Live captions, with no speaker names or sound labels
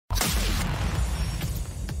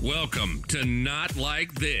Welcome to Not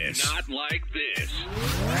Like This. Not Like This.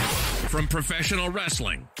 From professional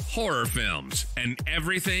wrestling, horror films, and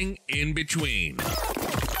everything in between.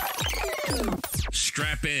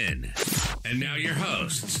 Strap in. And now your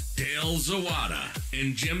hosts, Dale Zawada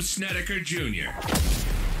and Jim Snedeker Jr.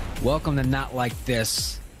 Welcome to Not Like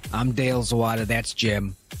This. I'm Dale Zawada. That's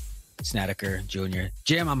Jim Snedeker Jr.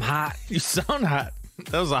 Jim, I'm hot. You sound hot.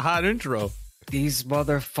 That was a hot intro. These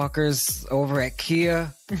motherfuckers over at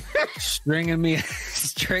Kia stringing me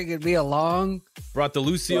along. Brought the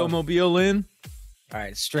Lucio Mobile in. All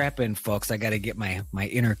right, strap in, folks. I got to get my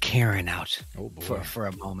inner Karen out for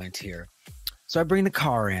a moment here. So I bring the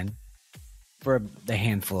car in for the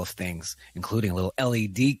handful of things, including a little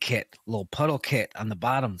LED kit, a little puddle kit on the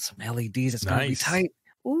bottom, some LEDs. It's going to be tight.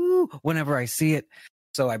 Ooh, whenever I see it.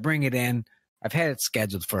 So I bring it in. I've had it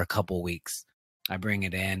scheduled for a couple weeks. I bring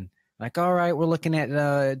it in. Like, all right, we're looking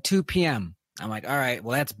at 2 p.m. I'm like, all right,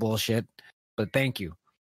 well, that's bullshit, but thank you.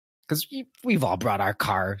 Because we've all brought our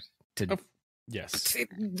car to, yes,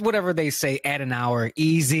 whatever they say, add an hour,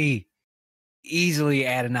 easily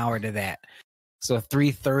add an hour to that. So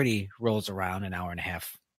 3:30 rolls around, an hour and a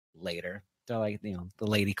half later. They're like, the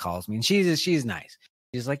lady calls me, and she's nice.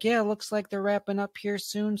 She's like, yeah, it looks like they're wrapping up here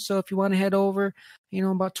soon. So if you want to head over,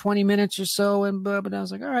 about 20 minutes or so. And but I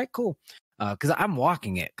was like, all right, cool. Because I'm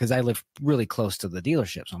walking it because I live really close to the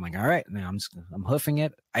dealership. So I'm like, all right, now I'm hoofing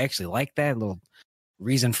it. I actually like that little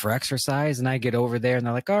reason for exercise. And I get over there and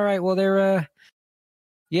they're like, all right, well,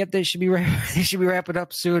 they should be wrapping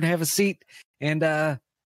up soon. Have a seat and, come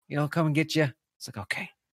and get you. It's like, okay,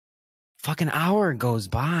 fucking hour goes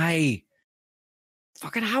by.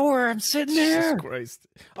 Fucking hour. I'm sitting there. Jesus Christ.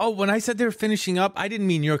 Oh, when I said they were finishing up, I didn't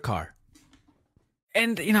mean your car.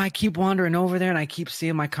 And, I keep wandering over there and I keep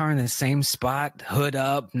seeing my car in the same spot, hood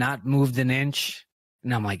up, not moved an inch.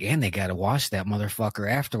 And I'm like, and they got to wash that motherfucker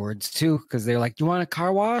afterwards too. Cause they're like, you want a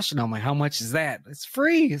car wash? And I'm like, how much is that? It's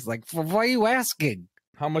free. It's like, why are you asking?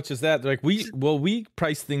 How much is that? They're like, we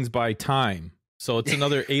price things by time. So it's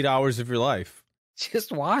another 8 hours of your life.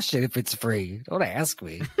 Just wash it if it's free. Don't ask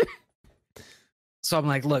me. So I'm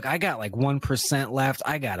like, look, I got like 1% left.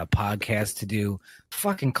 I got a podcast to do.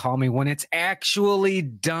 Fucking call me when it's actually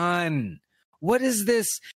done. What is this?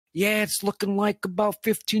 Yeah, it's looking like about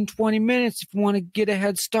 15, 20 minutes. If you want to get a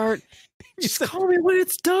head start, just call me when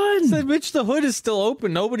it's done. Said, Mitch, the hood is still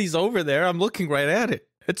open. Nobody's over there. I'm looking right at it.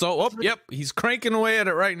 It's all up. Yep, he's cranking away at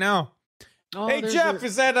it right now. Oh, hey, Jeff,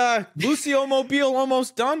 is that Lucio Mobile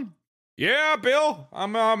almost done? Yeah, Bill,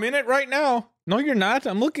 I'm in it right now. No, you're not.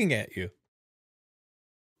 I'm looking at you.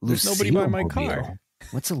 There's nobody by my car.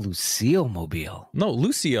 What's a Lucio Mobile? No,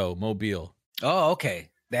 Lucio Mobile. Oh, okay.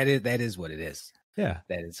 That is what it is. Yeah.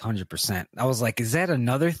 That is 100%. I was like, is that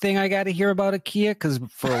another thing I got to hear about a Kia? Because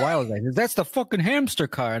for a while, I was like, that's the fucking hamster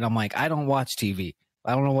car. And I'm like, I don't watch TV.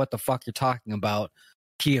 I don't know what the fuck you're talking about.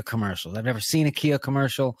 Kia commercials. I've never seen a Kia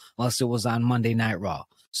commercial unless it was on Monday Night Raw.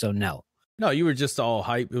 So no. No, you were just all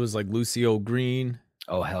hype. It was like Lucio Green.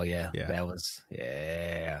 Oh, hell yeah. That was,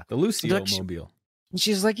 yeah. The Lucio Mobile. And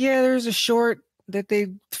she's like, yeah, there's a short that they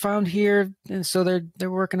found here. And so they're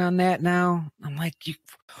working on that now. I'm like,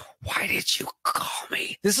 why did you call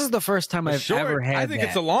me? This is the first time I've ever had I think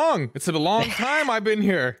it's a long time I've been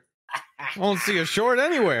here. I don't see a short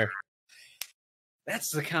anywhere. That's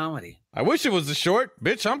the comedy. I wish it was a short.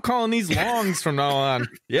 Bitch, I'm calling these longs from now on.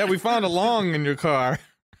 Yeah, we found a long in your car.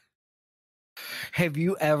 Have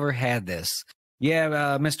you ever had this? Yeah,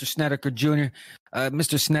 Mr. Snedeker Jr.,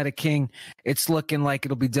 Mr. Snedeker King, it's looking like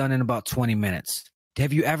it'll be done in about 20 minutes.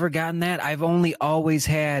 Have you ever gotten that? I've only always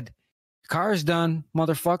had, car's done,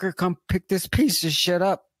 motherfucker, come pick this piece of shit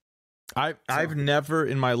up. I've never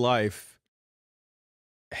in my life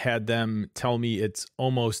had them tell me it's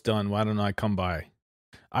almost done. Why don't I come by?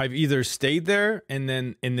 I've either stayed there and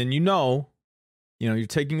then you're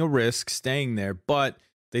taking a risk staying there, but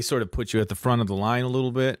they sort of put you at the front of the line a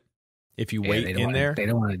little bit. If you wait in there, they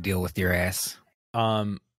don't want to deal with your ass.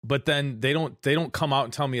 But then they don't come out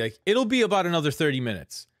and tell me like it'll be about another 30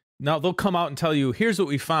 minutes. Now they'll come out and tell you, here's what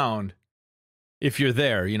we found. If you're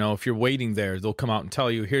there, if you're waiting there, they'll come out and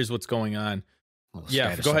tell you, here's what's going on.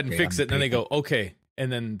 Yeah, go ahead and fix it. And then they go, okay.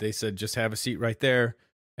 And then they said, just have a seat right there.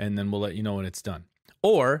 And then we'll let you know when it's done.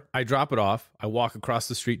 Or I drop it off. I walk across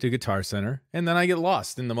the street to Guitar Center and then I get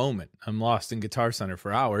lost in the moment. I'm lost in Guitar Center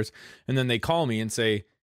for hours. And then they call me and say,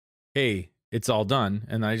 hey, it's all done.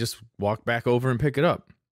 And I just walk back over and pick it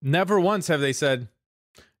up. Never once have they said,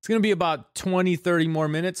 it's going to be about 20, 30 more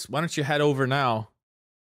minutes. Why don't you head over now?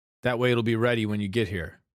 That way it'll be ready when you get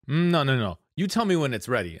here. No. You tell me when it's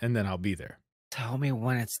ready and then I'll be there. Tell me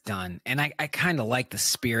when it's done. And I kind of like the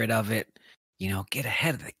spirit of it. get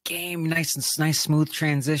ahead of the game, nice, smooth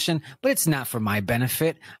transition. But it's not for my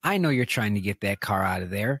benefit. I know you're trying to get that car out of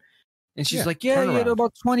there. And she's like, yeah,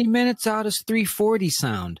 about 20 minutes out is 340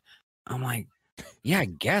 sound. I'm like, yeah, I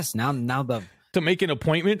guess now the to make an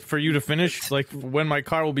appointment for you to finish, like when my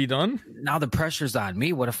car will be done. Now the pressure's on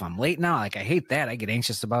me. What if I'm late now? Like, I hate that. I get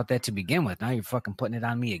anxious about that to begin with. Now you're fucking putting it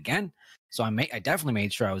on me again. So I definitely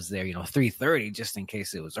made sure I was there, 3:30, just in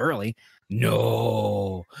case it was early.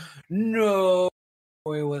 No, it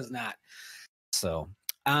was not. So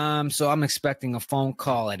I'm expecting a phone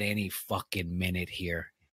call at any fucking minute here.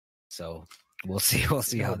 So we'll see how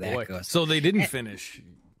that goes. So they didn't finish.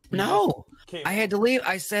 No, I had to leave.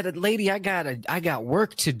 I said, lady, I got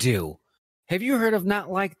work to do. Have you heard of Not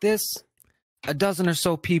Like This? A dozen or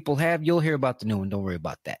so people have. You'll hear about the new one. Don't worry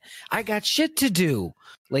about that. I got shit to do,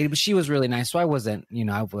 lady. But she was really nice. So I wasn't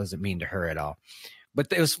mean to her at all.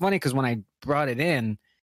 But it was funny because when I brought it in,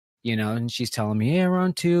 and she's telling me, yeah, we're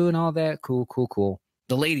on 2 and all that. Cool.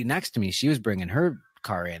 The lady next to me, she was bringing her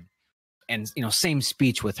car in. And, same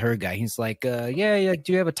speech with her guy. He's like, yeah,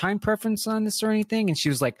 do you have a time preference on this or anything? And she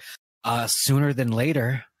was like, sooner than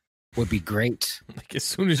later would be great. Like as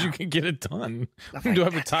soon as you can get it done. Do I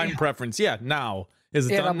have a time preference? Yeah, now. Is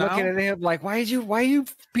it done now? I'm looking at him like, why are you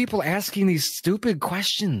people asking these stupid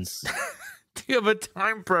questions? Do you have a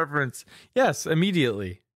time preference? Yes,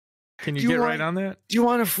 immediately. Can you get right on that? Do you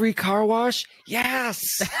want a free car wash?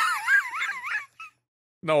 Yes.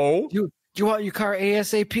 No. Do you want your car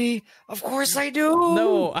ASAP? Of course I do.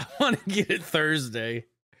 No, I want to get it Thursday.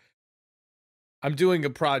 I'm doing a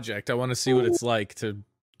project. I want to see what it's like to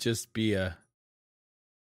just be a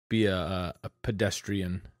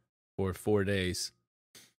pedestrian for 4 days.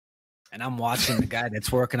 And I'm watching the guy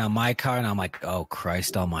that's working on my car, and I'm like, oh,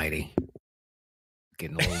 Christ almighty.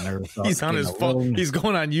 Getting a little nervous. He's on his phone. He's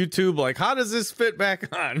going on YouTube like, how does this fit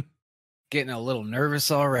back on? Getting a little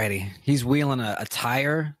nervous already. He's wheeling a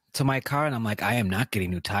tire to my car, and I'm like, I am not getting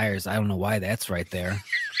new tires. I don't know why that's right there.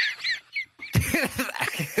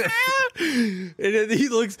 And then he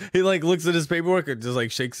looks at his paperwork and just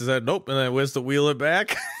like shakes his head, nope, and then wants to wheel it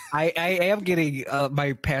back. I am getting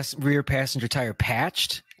my rear passenger tire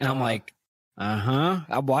patched, and I'm like,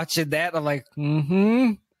 I'm watching that. I'm like,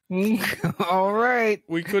 all right.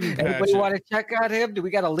 We couldn't patch Anybody want to check on him? Do we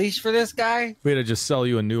got a leash for this guy? We had to just sell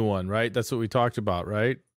you a new one, right? That's what we talked about,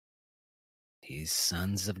 right? These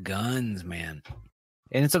sons of guns, man.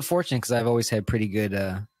 And it's unfortunate because I've always had pretty good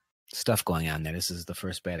stuff going on there. This is the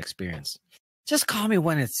first bad experience. Just call me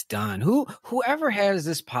when it's done. Whoever has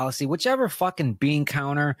this policy, whichever fucking bean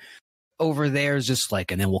counter over there is just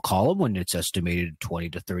like, and then we'll call them when it's estimated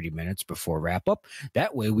 20 to 30 minutes before wrap up.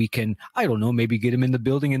 That way we can, I don't know, maybe get them in the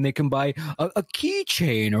building and they can buy a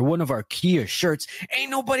keychain or one of our Kia shirts.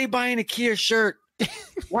 Ain't nobody buying a Kia shirt.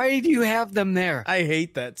 Why do you have them there? I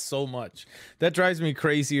hate that so much. That drives me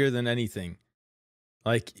crazier than anything.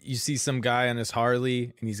 Like you see some guy on his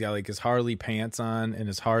Harley and he's got like his Harley pants on and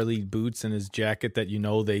his Harley boots and his jacket that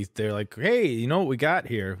they're like, hey, you know what we got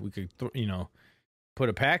here? We could put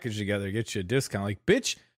a package together, get you a discount. Like,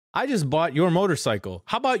 bitch, I just bought your motorcycle.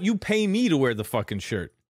 How about you pay me to wear the fucking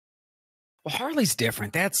shirt? Well, Harley's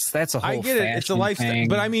different. That's a whole. I get it. It's a lifestyle, thing.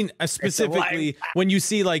 But I mean specifically when you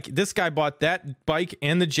see like this guy bought that bike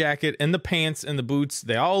and the jacket and the pants and the boots.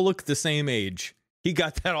 They all look the same age. He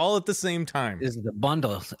got that all at the same time. This is the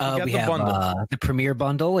bundle. We have the Premier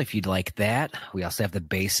bundle if you'd like that. We also have the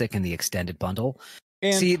basic and the extended bundle.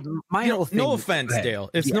 And see, my whole thing. No offense,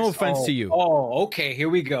 Dale. It's no offense to you. Oh, okay. Here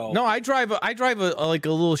we go. No, I drive a like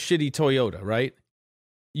a little shitty Toyota, right?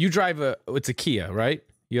 You drive it's a Kia, right?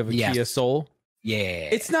 You have a Kia Soul. Yeah.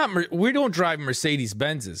 It's not. We don't drive Mercedes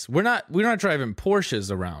Benzes. We're not driving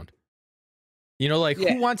Porsches around.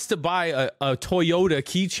 Who wants to buy a Toyota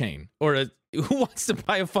keychain or who wants to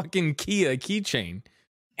buy a fucking Kia keychain?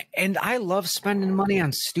 And I love spending money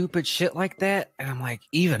on stupid shit like that. And I'm like,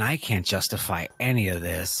 even I can't justify any of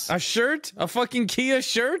this. A shirt? A fucking Kia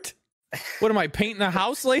shirt? What am I, painting a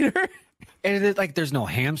house later? And it's like there's no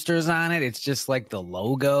hamsters on it. It's just like the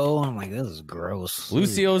logo. I'm like, this is gross.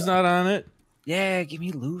 Lucio's not on it. Yeah, give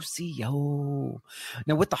me Lucio.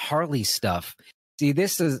 Now with the Harley stuff, see,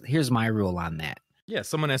 here's my rule on that. Yeah,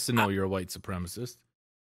 someone has to know you're a white supremacist.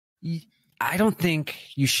 I don't think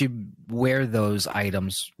you should wear those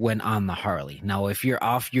items when on the Harley. Now, if you're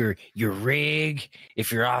off your rig,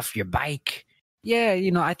 if you're off your bike, yeah,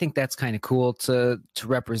 I think that's kind of cool to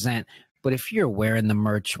represent. But if you're wearing the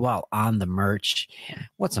merch while on the merch,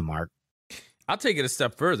 what's a mark? I'll take it a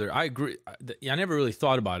step further. I agree. I never really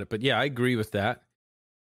thought about it, but yeah, I agree with that.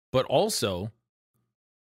 But also,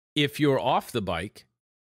 if you're off the bike,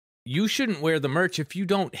 you shouldn't wear the merch if you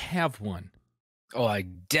don't have one. Oh, I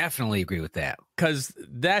definitely agree with that. Because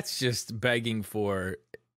that's just begging for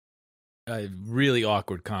a really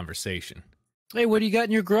awkward conversation. Hey, what do you got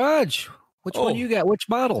in your garage? Which one you got? Which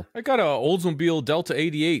model? I got a Oldsmobile Delta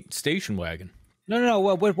 88 station wagon. No.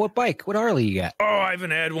 What bike? What Harley you got? Oh, I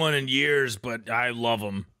haven't had one in years, but I love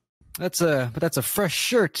them. That's a fresh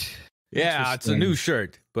shirt. Yeah, it's a new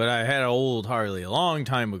shirt, but I had an old Harley a long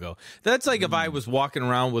time ago. That's like if I was walking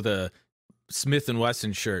around with a Smith &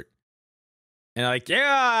 Wesson shirt. And like, yeah,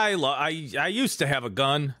 I used to have a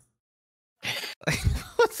gun.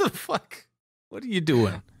 What the fuck? What are you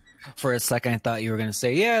doing? For a second, I thought you were going to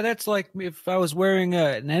say, yeah, that's like if I was wearing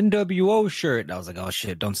an NWO shirt. And I was like, oh,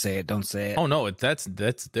 shit, don't say it. Don't say it. Oh, no, that's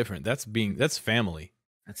different. That's family.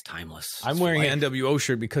 That's timeless. I'm wearing an NWO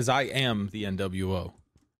shirt because I am the NWO.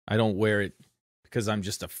 I don't wear it because I'm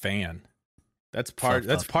just a fan. That's part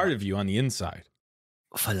of you on the inside.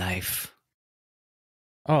 For life.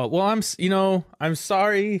 Oh, well, I'm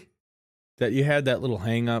sorry that you had that little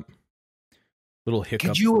hang up. Little hiccup.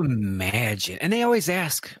 Could you imagine? And they always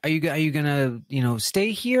ask, "Are you gonna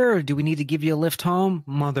stay here, or do we need to give you a lift home?"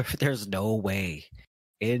 Mother, there's no way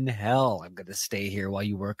in hell I'm gonna stay here while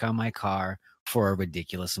you work on my car for a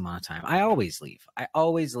ridiculous amount of time. I always leave. I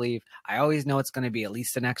always know it's gonna be at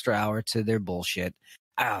least an extra hour to their bullshit.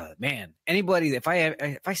 Man, anybody if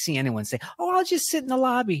I see anyone say, "Oh, I'll just sit in the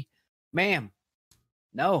lobby," ma'am,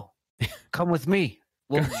 no, come with me.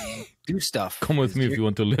 We'll do stuff. Come with me if you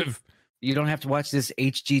want to live. You don't have to watch this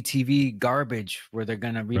HGTV garbage where they're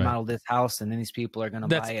going to remodel this house and then these people are going to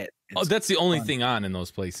buy it. That's the only thing on in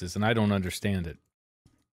those places, and I don't understand it.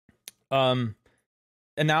 And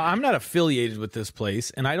now I'm not affiliated with this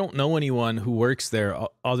place, and I don't know anyone who works there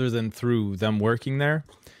other than through them working there.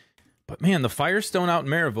 But man, the Firestone out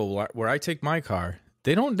in Maryville, where I take my car,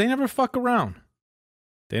 they never fuck around.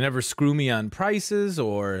 They never screw me on prices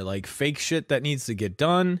or like fake shit that needs to get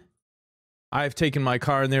done. I've taken my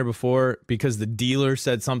car in there before because the dealer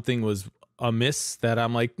said something was amiss that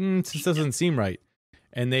I'm like, this doesn't seem right.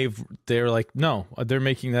 And they're like, no, they're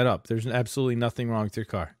making that up. There's absolutely nothing wrong with your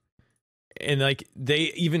car. And like,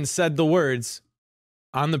 they even said the words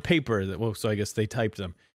on the paper so I guess they typed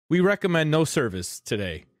them. We recommend no service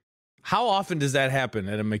today. How often does that happen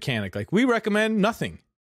at a mechanic? Like, we recommend nothing,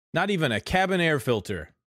 not even a cabin air filter,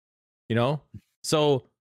 So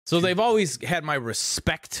they've always had my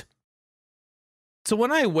respect. So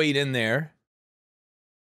when I wait in there,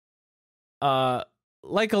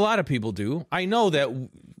 like a lot of people do, I know that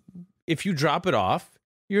if you drop it off,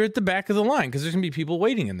 you're at the back of the line because there's going to be people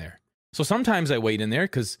waiting in there. So sometimes I wait in there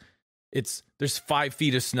because there's 5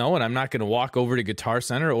 feet of snow and I'm not going to walk over to Guitar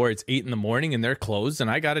Center, or it's 8 a.m. and they're closed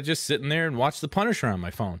and I got to just sit in there and watch The Punisher on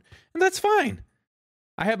my phone. And that's fine.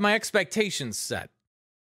 I have my expectations set,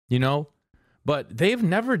 but they've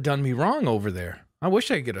never done me wrong over there. I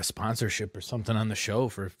wish I could get a sponsorship or something on the show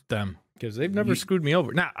for them because they've never screwed me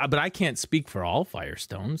over. Now, but I can't speak for all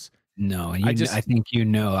Firestones. No, I think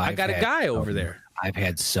I got a guy over there. I've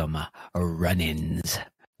had some run-ins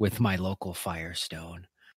with my local Firestone.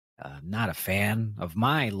 Not a fan of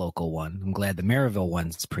my local one. I'm glad the Maryville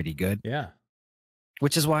one's pretty good. Yeah.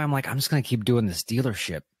 Which is why I'm like, I'm just going to keep doing this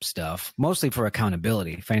dealership stuff, mostly for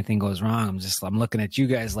accountability. If anything goes wrong, I'm looking at you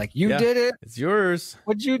guys like, you did it. It's yours.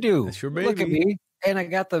 What'd you do? It's your baby. Look at me. And I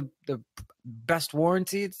got the best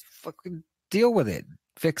warranty. It's fucking deal with it.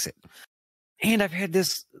 Fix it. And I've had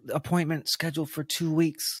this appointment scheduled for 2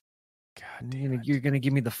 weeks. God damn You're going to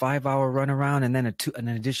give me the 5-hour runaround and then an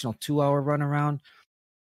additional 2-hour runaround.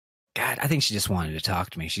 God, I think she just wanted to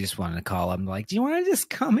talk to me. She just wanted to call. I'm like, do you want to just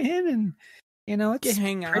come in and, it's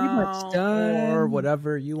hang pretty out much done. Or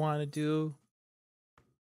whatever you want to do.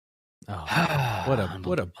 Oh,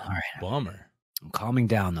 what a bummer. I'm calming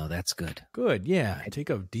down though. That's good. Good. Yeah. Take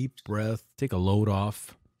a deep breath. Take a load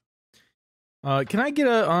off. Can I get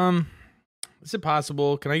is it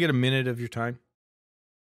possible? Can I get a minute of your time?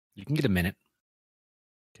 You can get a minute.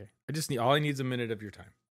 Okay. All I need is a minute of your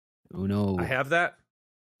time. Uno. I have that.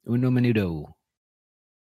 Uno minuto.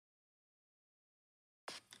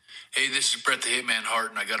 Hey, this is Brett the Hitman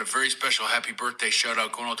Hart, and I got a very special happy birthday shout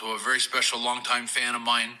out going out to a very special longtime fan of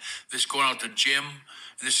mine. This is going out to Jim,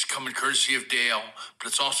 and this is coming courtesy of Dale, but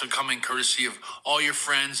it's also coming courtesy of all your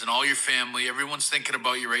friends and all your family. Everyone's thinking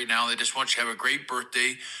about you right now. They just want you to have a great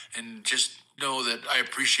birthday, and just know that I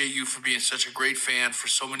appreciate you for being such a great fan for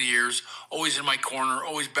so many years, always in my corner,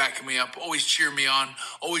 always backing me up, always cheering me on,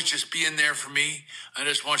 always just being there for me. I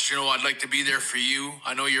just want you to know I'd like to be there for you.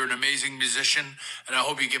 I know you're an amazing musician, and I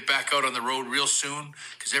hope you get back out on the road real soon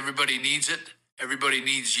because everybody needs it. Everybody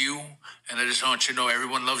needs you, and I just want you to know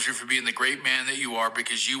everyone loves you for being the great man that you are,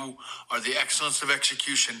 because you are the excellence of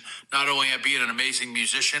execution, not only at being an amazing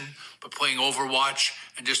musician, but playing Overwatch.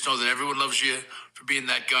 And just know that everyone loves you for being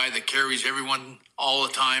that guy that carries everyone all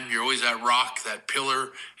the time. You're always that rock, that pillar,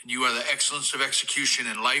 and you are the excellence of execution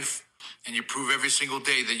in life. And you prove every single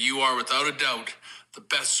day that you are, without a doubt, the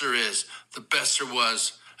best there is, the best there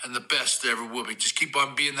was, and the best there ever will be. Just keep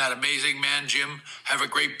on being that amazing man, Jim. Have a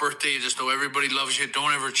great birthday. Just know everybody loves you.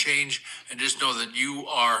 Don't ever change. And just know that you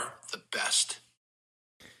are the best.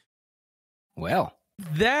 Well,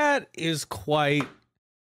 that is quite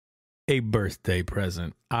a birthday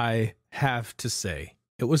present, I have to say.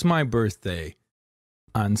 It was my birthday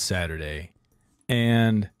on Saturday,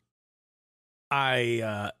 and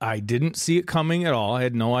I didn't see it coming at all. I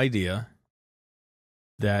had no idea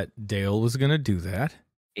that Dale was going to do that.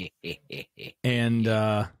 And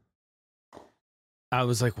I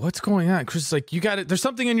was like, what's going on? Chris is like, you got it. There's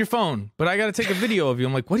something in your phone, but I got to take a video of you.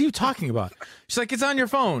 I'm like, what are you talking about? She's like, it's on your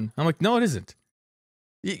phone. I'm like, no, it isn't.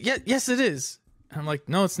 Yes, it is. I'm like,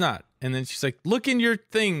 no, it's not. And then she's like, look in your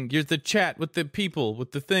thing. You're the chat with the people,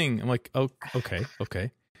 with the thing. I'm like, oh,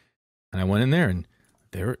 okay. And I went in there, and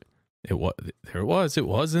there it was. It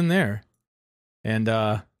was in there. And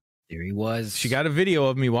there he was. She got a video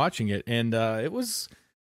of me watching it, and it was.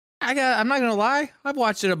 I'm not gonna lie. I've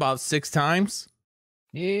watched it about 6 times.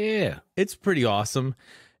 Yeah, it's pretty awesome,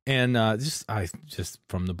 and just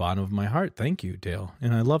from the bottom of my heart, thank you, Dale,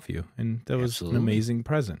 and I love you, and that was an amazing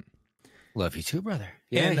present. Love you too, brother.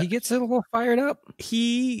 Yeah, and he gets a little fired up.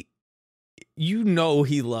 He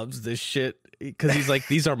loves this shit because he's like,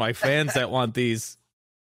 these are my fans that want these.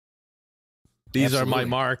 These are my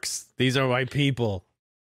marks. These are my people.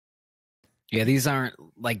 Yeah, these aren't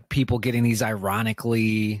like people getting these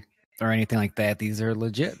ironically or anything like that. These are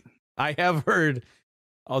legit. I have heard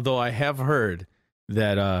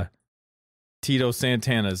that Tito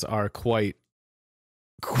Santana's are quite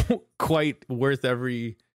worth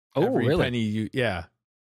every really? penny you. Yeah,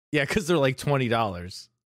 because they're like $20.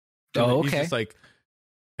 Oh, okay. He's just like,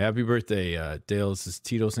 happy birthday, Dale. This is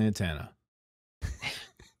Tito Santana.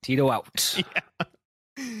 Tito out. Yeah.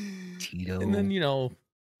 Tito. And then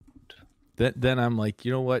then I'm like,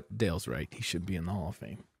 you know what? Dale's right. He should be in the Hall of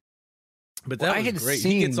Fame. But that was great.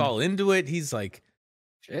 He gets all into it. He's like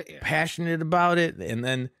passionate about it. And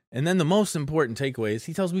then the most important takeaway is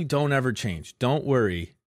he tells me, don't ever change. Don't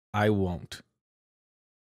worry. I won't.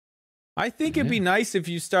 I think it'd be nice if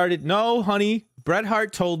you started, no, honey, Bret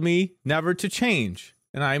Hart told me never to change.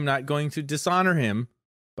 And I'm not going to dishonor him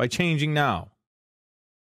by changing now.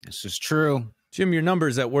 This is true. Jim, your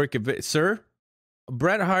number's at work. Sir,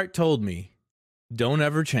 Bret Hart told me, don't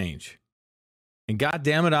ever change. And God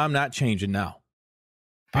damn it, I'm not changing now.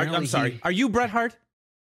 I'm sorry. Are you Bret Hart?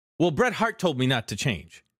 Well, Bret Hart told me not to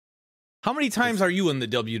change. How many times are you in the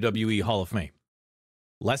WWE Hall of Fame?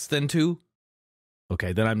 Less than 2?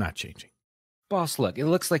 Okay, then I'm not changing. Boss, look, it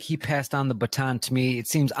looks like he passed on the baton to me. It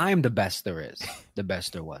seems I'm the best there is, the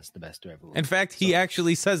best there was, the best there ever was. In fact, he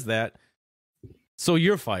actually says that. So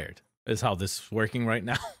you're fired, is how this is working right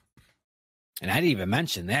now. And I didn't even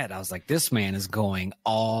mention that. I was like, this man is going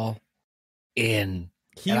all in.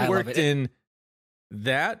 He worked in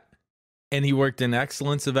that, and he worked in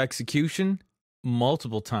excellence of execution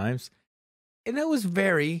multiple times. And it was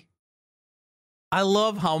I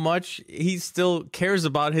love how much he still cares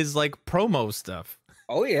about his like promo stuff.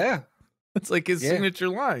 Oh, yeah. It's like his signature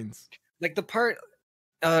lines. Like the part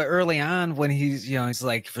early on when he's, he's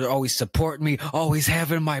like, for always supporting me, always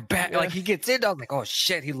having my back. Yeah. Like he gets in, I'm like, oh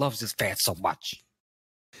shit, he loves his fans so much.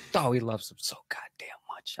 Oh, he loves them so goddamn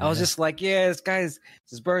much. I was just like, this guy's,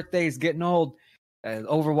 it's his birthday, he's getting old.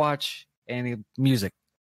 Overwatch and music.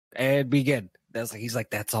 And begin. He's like,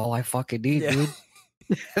 that's all I fucking need, dude.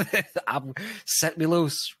 Set me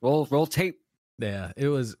loose. Roll tape. Yeah, it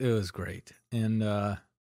was great. And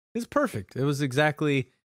it's perfect. It was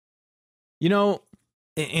exactly,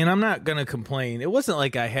 and I'm not going to complain. It wasn't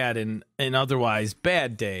like I had an otherwise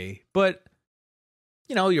bad day, but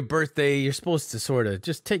your birthday, you're supposed to sort of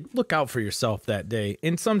just look out for yourself that day.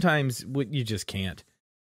 And sometimes you just can't.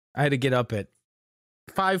 I had to get up at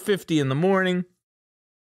 5:50 in the morning,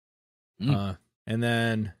 and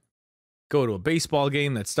then go to a baseball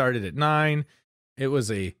game that started at 9. It was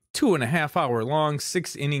a 2.5 hour long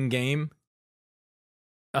 6-inning game.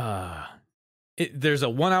 There's a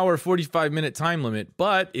 1 hour 45 minute time limit,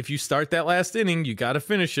 but if you start that last inning, you got to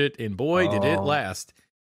finish it. And boy, did it last.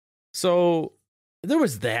 So there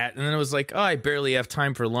was that. And then it was like, I barely have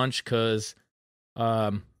time for lunch because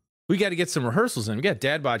we got to get some rehearsals in. We got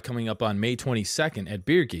Dad Bod coming up on May 22nd at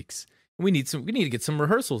Beer Geeks. We need to get some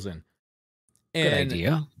rehearsals in. Good And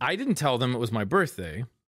idea. I didn't tell them it was my birthday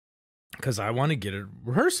because I want to get a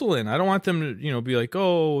rehearsal in. I don't want them to, be like,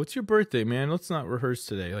 oh, it's your birthday, man. Let's not rehearse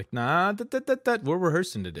today. Like, nah, we're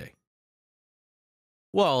rehearsing today.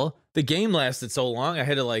 Well, the game lasted so long, I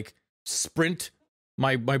had to like sprint.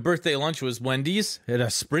 My birthday lunch was Wendy's. I had to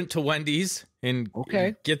sprint to Wendy's and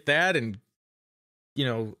get that and,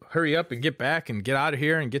 hurry up and get back and get out of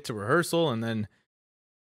here and get to rehearsal. And then,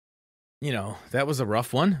 that was a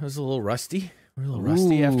rough one. It was a little rusty. We're a little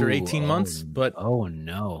rusty after 18 months, but oh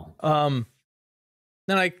no.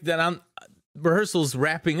 Then I'm rehearsals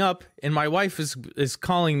wrapping up, and my wife is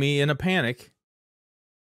calling me in a panic.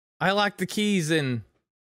 I locked the keys in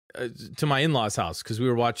to my in-laws' house because we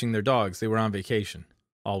were watching their dogs. They were on vacation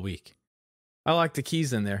all week. I locked the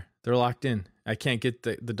keys in there. They're locked in. I can't get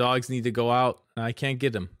the dogs need to go out. And I can't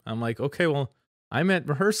get them. I'm like, okay, well, I'm at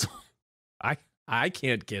rehearsal. I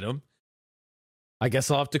can't get them. I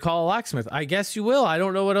guess I'll have to call a locksmith. I guess you will. I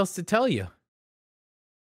don't know what else to tell you.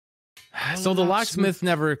 So the locksmith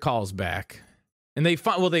never calls back. And they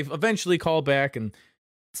eventually call back, and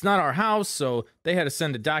it's not our house, so they had to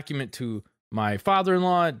send a document to my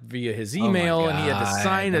father-in-law via his email, and he had to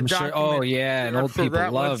sign a document. Oh, yeah, and old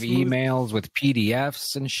people love emails with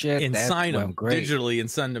PDFs and shit. And sign them digitally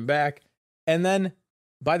and send them back. And then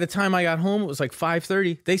by the time I got home, it was like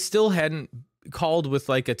 5:30. They still hadn't called with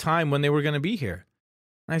like a time when they were going to be here.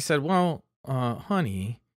 And I said, well,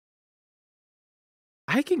 honey,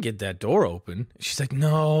 I can get that door open. She's like,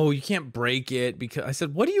 no, you can't break it. Because I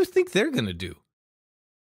said, what do you think they're going to do?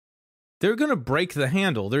 They're going to break the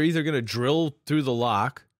handle. They're either going to drill through the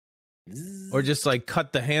lock or just like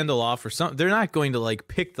cut the handle off or something. They're not going to like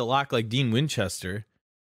pick the lock like Dean Winchester.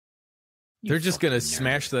 They're just going to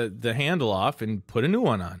smash the handle off and put a new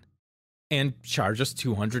one on and charge us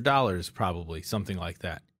 $200, probably something like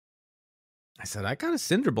that. I said, I got a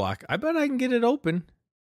cinder block. I bet I can get it open.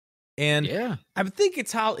 And yeah, I think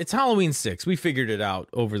it's Halloween 6. We figured it out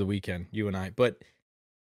over the weekend, you and I. But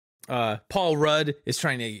Paul Rudd is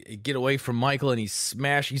trying to get away from Michael, and he's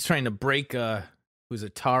trying to break, who's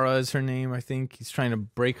it? Tara is her name, I think. He's trying to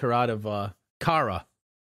break her out of Kara.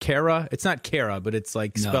 It's not Kara, but it's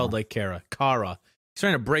like spelled like Kara. Kara. He's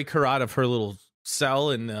trying to break her out of her little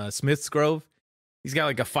cell in Smith's Grove. He's got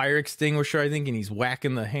like a fire extinguisher, I think, and he's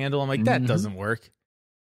whacking the handle. I'm like, that doesn't work.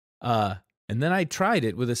 And then I tried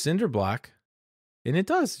it with a cinder block, and it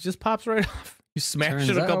does. It just pops right off. You smash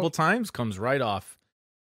it a couple times, comes right off.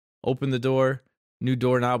 Open the door. New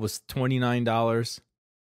doorknob was $29.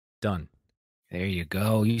 Done. There you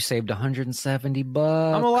go. You saved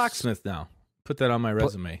 $170. I'm a locksmith now. Put that on my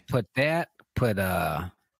resume. Put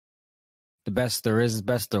the best there is,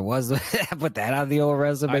 best there was. Put that on the old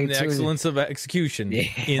resume. I'm the excellence of execution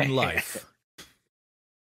in life.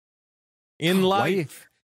 In life.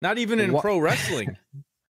 Not even in pro wrestling.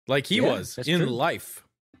 Like he was. In life.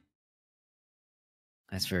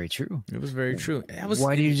 That's very true. It was very true.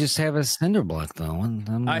 Why do you just have a cinder block, though? I'm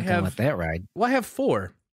not going to let that ride. Well, I have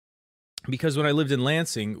 4. Because when I lived in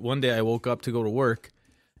Lansing, one day I woke up to go to work,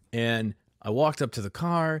 and I walked up to the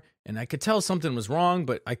car, and I could tell something was wrong,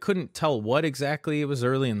 but I couldn't tell what exactly. It was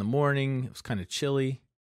early in the morning. It was kind of chilly.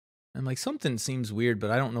 I'm like, something seems weird,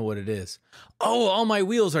 but I don't know what it is. Oh, all my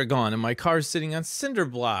wheels are gone, and my car's sitting on cinder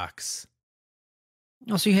blocks.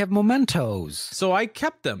 Oh, so you have mementos. So I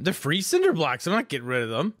kept them. They're free cinder blocks. I'm not getting rid of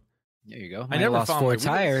them. There you go. I never lost found 4 my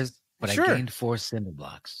tires, but Sure. I gained 4 cinder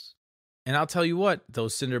blocks. And I'll tell you what,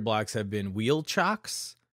 those cinder blocks have been wheel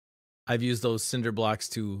chocks. I've used those cinder blocks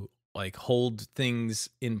to like hold things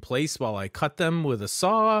in place while I cut them with a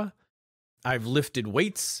saw. I've lifted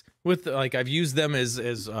weights with I've used them as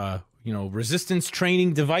resistance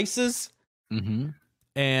training devices. Mm-hmm.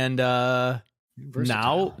 And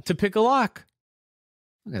now to pick a lock.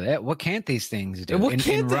 Look at that. What can't these things do? What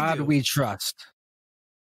can't they Rod do? we trust.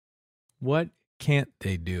 What can't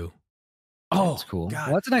they do? Oh, that's cool. God.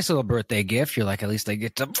 Well, that's a nice little birthday gift. You're like, at least I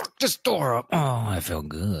get to fuck this door up. Oh, I feel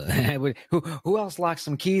good. Who else locks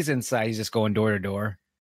some keys inside? He's just going door to door.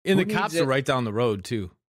 And the cops are right down the road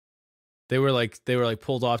too. They were like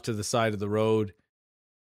pulled off to the side of the road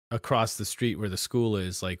across the street where the school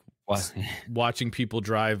is, like watching people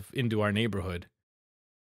drive into our neighborhood.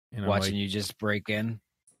 And watching you just break in.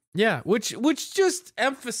 Yeah, which just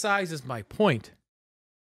emphasizes my point.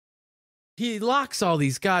 He locks all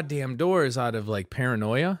these goddamn doors out of like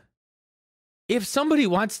paranoia. If somebody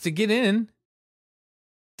wants to get in,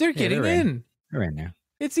 they're getting in. They're in there.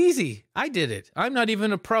 It's easy. I did it. I'm not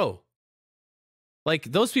even a pro.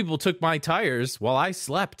 Like those people took my tires while I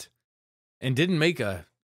slept and didn't make a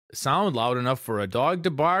sound loud enough for a dog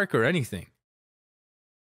to bark or anything.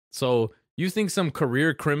 So You think some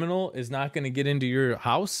career criminal is not going to get into your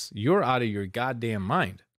house? You're out of your goddamn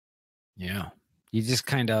mind. Yeah. You just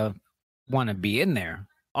kind of want to be in there.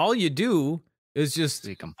 All you do is just So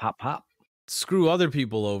you can pop. screw other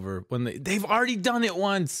people over when they've already done it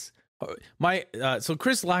once. So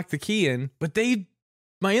Chris locked the key in, but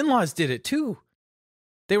my in-laws did it too.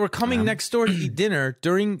 They were coming next door to eat dinner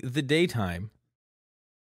during the daytime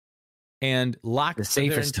and locked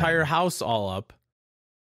their entire house all up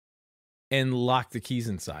and locked the keys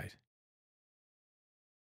inside.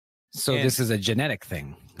 So this is a genetic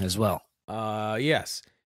thing as well. Yes.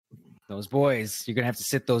 Those boys, you're going to have to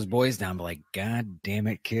sit those boys down and be like, God damn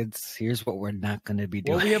it, kids. Here's what we're not going to be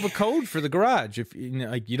doing. Well, we have a code for the garage. If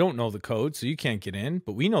you don't know the code, so you can't get in,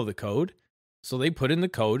 but we know the code. So they put in the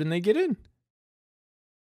code and they get in.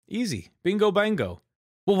 Easy. Bingo, bango.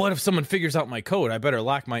 Well, what if someone figures out my code? I better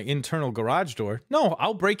lock my internal garage door. No,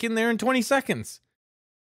 I'll break in there in 20 seconds.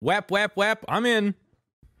 Whap, whap, whap. I'm in.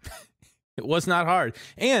 It was not hard.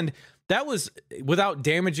 And that was without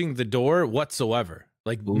damaging the door whatsoever.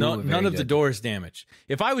 Like none of the doors damaged.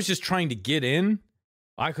 If I was just trying to get in,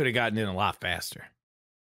 I could have gotten in a lot faster.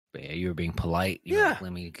 But yeah, you were being polite. You're like,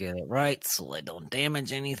 let me get it right so I don't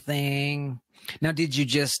damage anything. Now, did you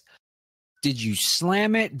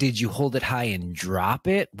slam it? Did you hold it high and drop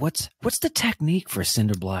it? What's the technique for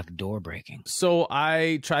cinder block door breaking? So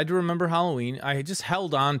I tried to remember Halloween. I just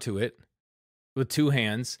held on to it with two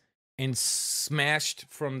hands and smashed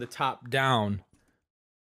from the top down,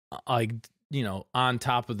 like, on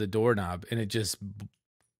top of the doorknob, and it just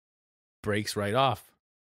breaks right off.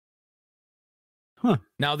 Huh.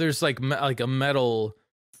 Now there's like a metal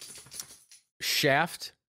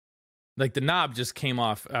shaft. Like the knob just came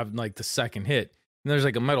off like the second hit. And there's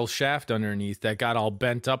like a metal shaft underneath that got all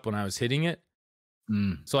bent up when I was hitting it.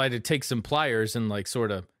 So I had to take some pliers and like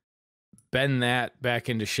sort of bend that back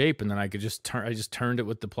into shape, and then I just turned it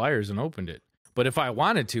with the pliers and opened it. But if I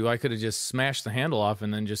wanted to, I could have just smashed the handle off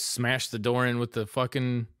and then just smashed the door in with the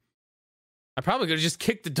fucking... I probably could have just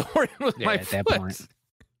kicked the door in with my foot. At that point.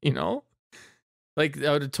 Like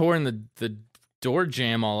I would have torn the door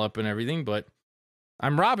jamb all up and everything, but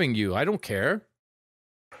I'm robbing you. I don't care.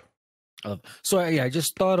 So I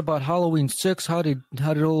just thought about Halloween 6. How did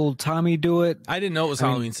old Tommy do it? I didn't know it was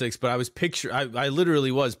Halloween 6, but I was I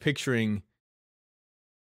literally was picturing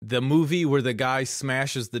the movie where the guy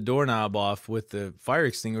smashes the doorknob off with the fire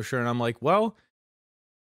extinguisher, and I'm like, well,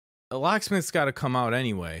 a locksmith's got to come out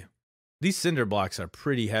anyway. These cinder blocks are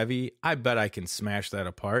pretty heavy. I bet I can smash that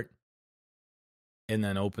apart and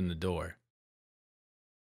then open the door.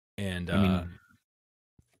 And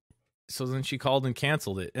so then she called and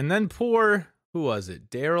canceled it. And then who was it?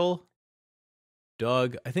 Daryl?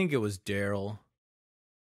 Doug? I think it was Daryl.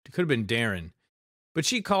 It could have been Darren. But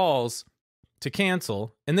she calls to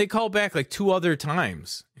cancel, and they call back like 2 other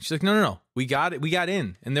times. And she's like, no, we got it. We got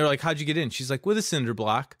in. And they're like, how'd you get in? She's like, with a cinder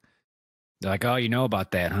block. They're like, oh, you know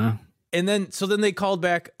about that, huh? And then they called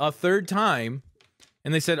back a 3rd time,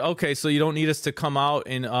 and they said, okay, so you don't need us to come out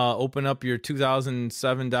and open up your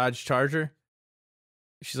 2007 Dodge Charger?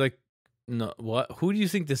 She's like, no, what? Who do you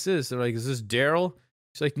think this is? They're like, is this Daryl?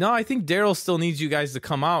 She's like, no, I think Daryl still needs you guys to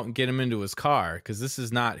come out and get him into his car, because this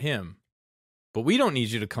is not him. But we don't need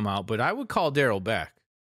you to come out, but I would call Daryl back.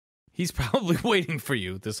 He's probably waiting for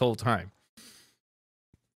you this whole time.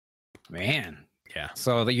 Man. Yeah.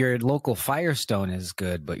 So your local Firestone is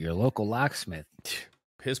good, but your local locksmith,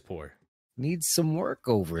 piss poor, needs some work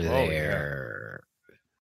over there.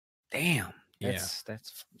 Yeah. Damn. That's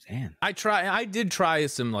man. I did try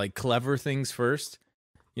some like clever things first.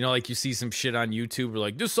 Like you see some shit on YouTube where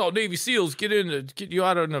like, this is all Navy SEALs, get you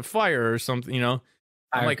out of a fire or something,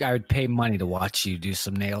 I would pay money to watch you do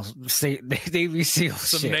some nails. Navy SEALs.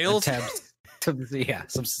 Some nails?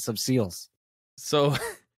 Some seals. So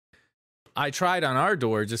I tried on our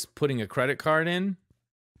door just putting a credit card in,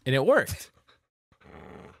 and it worked.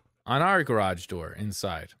 On our garage door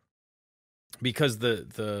inside. Because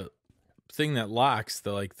the thing that locks,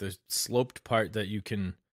 the sloped part that you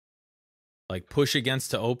can like push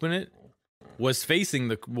against to open it, was facing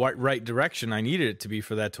the right direction I needed it to be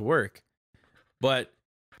for that to work. But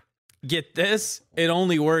get this, it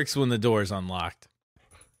only works when the door is unlocked.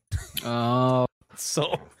 Oh,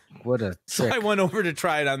 so what a trick. So I went over to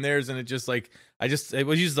try it on theirs, and it just like it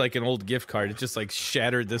was used like an old gift card. It just like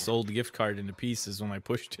shattered this old gift card into pieces when I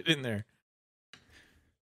pushed it in there.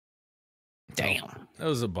 Damn, that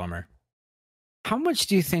was a bummer. How much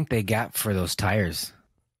do you think they got for those tires?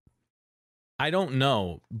 I don't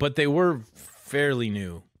know, but they were fairly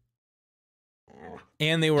new,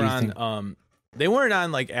 and they were on they weren't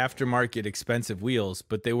on like aftermarket expensive wheels,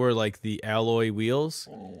 but they were like the alloy wheels.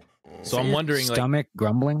 So I'm wondering, stomach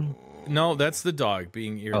grumbling. No, that's the dog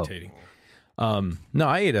being irritating. No,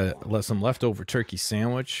 I ate some leftover turkey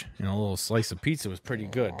sandwich and a little slice of pizza was pretty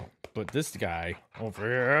good. But this guy over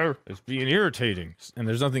here is being irritating, and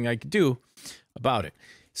there's nothing I could do about it.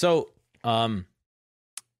 So,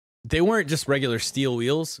 they weren't just regular steel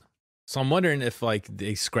wheels. So I'm wondering if like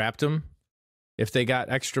they scrapped them, if they got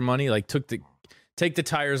extra money, like take the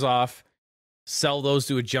tires off, sell those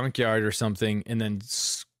to a junkyard or something, and then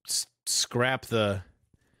scrap the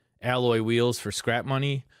alloy wheels for scrap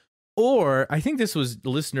money. Or I think this was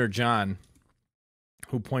listener John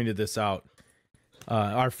who pointed this out.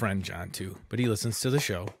 Our friend John too, but he listens to the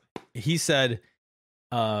show. He said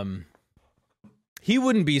he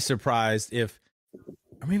wouldn't be surprised if,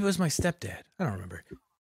 or maybe it was my stepdad, I don't remember,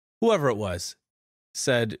 whoever it was,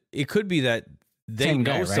 said it could be that they Same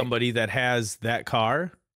know guy, right? somebody that has that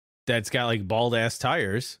car that's got like bald ass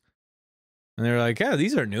tires, and they're like, yeah,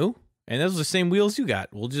 these are new, and those are the same wheels you got.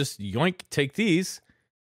 We'll just yoink, take these,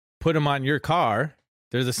 put them on your car.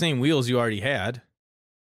 They're the same wheels you already had,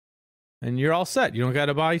 and you're all set. You don't got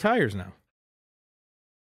to buy tires now.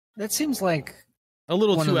 That seems like A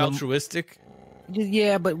little one too of the- altruistic.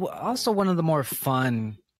 Yeah, but also one of the more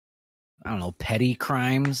fun, I don't know, petty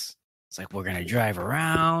crimes. It's like we're gonna drive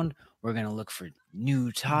around, we're gonna look for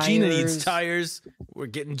new tires. Gina needs tires. We're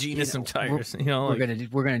getting Gina some tires. You know,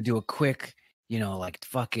 we're gonna do a quick, like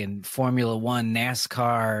fucking Formula One,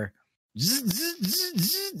 NASCAR,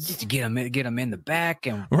 to get them in the back,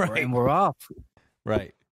 and Right. and we're off.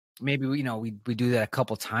 right. Maybe we do that a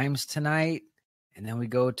couple times tonight, and then we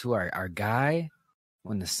go to our guy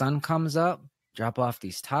when the sun comes up, drop off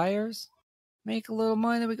these tires, make a little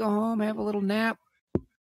money, then we go home, have a little nap.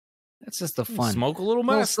 That's just the fun. Smoke a little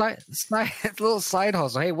Little mess. little side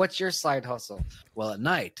hustle. Hey, what's your side hustle? Well, at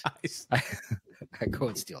night, I go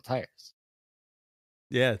and steal tires.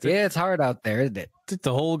 Yeah, Yeah, it's hard out there, isn't it? took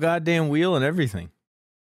the whole goddamn wheel and everything.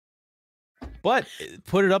 But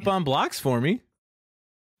put it up on blocks for me.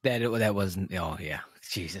 That wasn't. Oh yeah,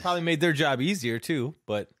 Jesus. Probably made their job easier too.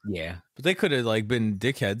 But Yeah. they could have like been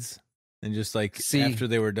dickheads and just like See- after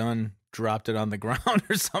they were done, dropped it on the ground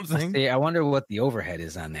or something. See, I wonder what the overhead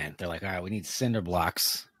is on that. They're like, all right, we need cinder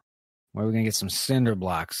blocks. Where are we gonna get some cinder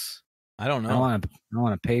blocks? I don't I know. don't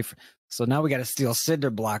want to pay for. So now we got to steal cinder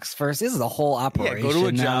blocks first. This is a whole Yeah, operation. go to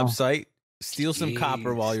a now. job site, steal some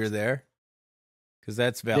copper Jeez. while you're there, because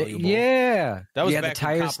that's valuable. Yeah, that was yeah, back the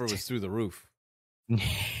when tires. copper was through the roof.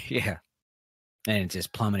 Yeah, and it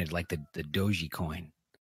just plummeted like the Doji coin.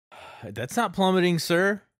 That's not plummeting,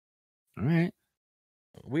 sir. All right,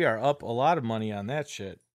 We are up a lot of money on that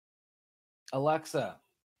shit. Alexa,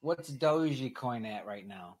 what's Doji coin at right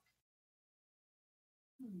now?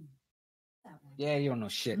 Yeah, you don't know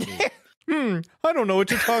shit, dude. I don't know what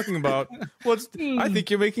you're talking about. I think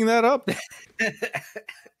you're making that up.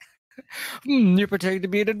 You're pretending to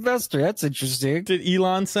be an investor. That's interesting. Did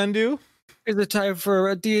Elon send you? Is it time for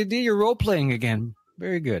a D&D? You're role playing again.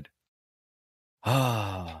 Very good.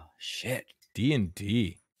 Oh shit.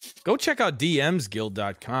 D&D. Go check out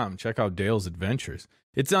dmsguild.com. Check out Dale's adventures.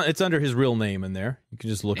 It's under his real name in there. You can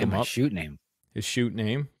just look And him my up. shoot name. His shoot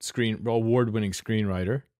name, award-winning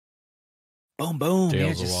screenwriter. Boom, boom. Dale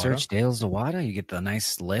Yeah, just Zawada. search Dale Zawada. You get the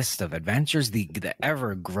nice list of adventures, the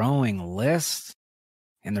ever-growing list.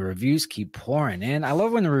 And the reviews keep pouring in. I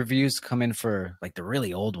love when the reviews come in for like the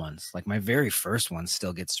really old ones. Like my very first one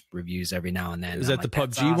still gets reviews every now and then. Is I'm that the like,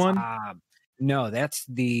 "That's PUBG one?" awesome." No, that's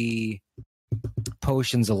the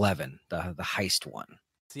Potions 11, the heist one.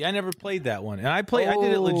 See, I never played that one. And I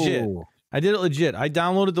did it legit. Oh. I did it legit. I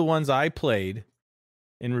downloaded the ones I played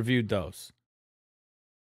and reviewed those.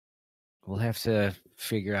 We'll have to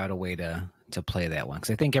figure out a way to play that one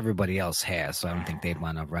because I think everybody else has, so I don't think they'd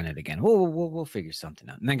want to run it again. We'll figure something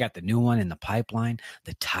out. And then got the new one in the pipeline,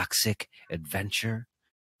 the Toxic Adventure,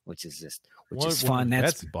 which is fun.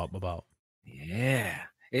 That's about. Yeah,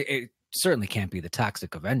 it certainly can't be the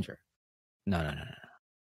Toxic Avenger. No.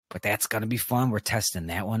 But that's gonna be fun. We're testing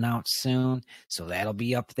that one out soon, so that'll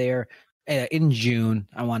be up there in June.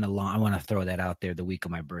 I want to throw that out there the week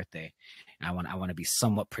of my birthday. I want to be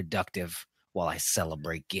somewhat productive while I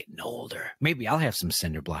celebrate getting older. Maybe I'll have some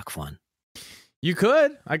cinder block fun. You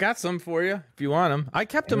could. I got some for you if you want them. I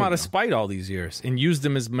kept them There we out of go. spite all these years and used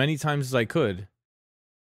them as many times as I could,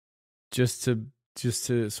 just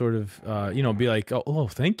to sort of be like, oh,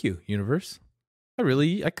 thank you, universe. I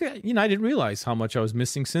didn't realize how much I was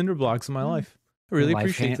missing cinder blocks in my life. I really Life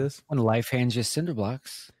appreciate hand- this. When life hands you cinder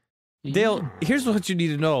blocks. Dale, here's what you need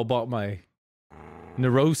to know about my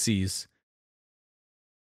neuroses.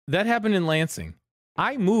 That happened in Lansing.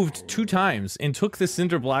 I moved 2 times and took the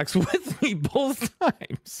cinder blocks with me both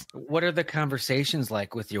times. What are the conversations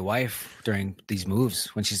like with your wife during these moves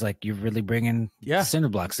when she's like, "You're really bringing cinder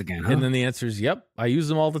blocks again, huh?" And then the answer is, "Yep, I use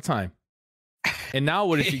them all the time." And now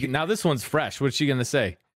what is she? Now this one's fresh. What's she gonna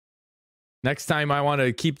say? Next time I want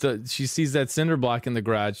to keep she sees that cinder block in the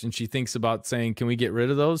garage and she thinks about saying, "Can we get rid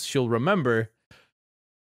of those?" She'll remember,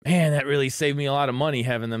 man, that really saved me a lot of money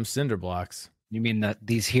having them cinder blocks. You mean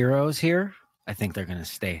these heroes here? I think they're gonna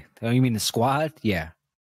stay. Oh, you mean the squad? Yeah,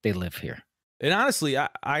 they live here. And honestly,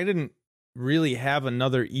 I didn't really have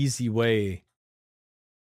another easy way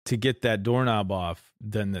to get that doorknob off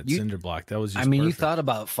than that cinder block. That was just perfect. You thought thought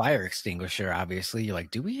about fire extinguisher, obviously. You're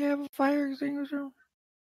like, do we have a fire extinguisher?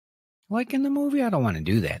 Like in the movie? I don't want to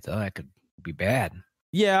do that, though. That could be bad.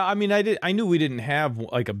 Yeah, I mean, I knew we didn't have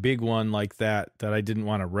like a big one like that I didn't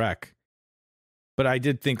want to wreck. But I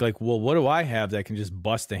did think like, well, what do I have that can just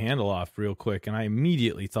bust the handle off real quick? And I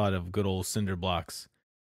immediately thought of good old cinder blocks.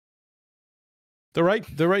 They're right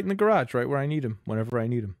in the garage, right where I need them, whenever I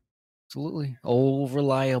need them. Absolutely. Old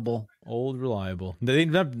reliable. They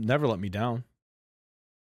never let me down.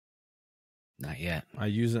 Not yet. I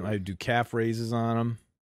use them. I do calf raises on them.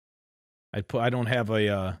 I don't have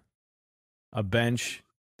a bench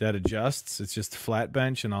that adjusts. It's just a flat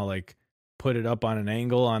bench, and I'll like put it up on an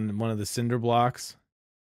angle on one of the cinder blocks.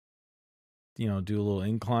 Do a little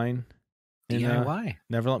incline. DIY.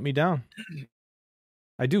 Never let me down.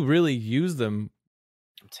 I do really use them.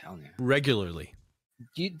 I'm telling you. Regularly.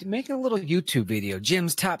 You make a little YouTube video.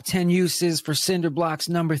 Jim's top 10 uses for cinder blocks.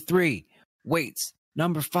 Number 3, weights.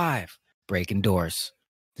 Number 5, breaking doors.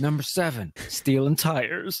 Number 7, stealing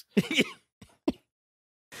tires.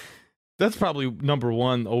 That's probably number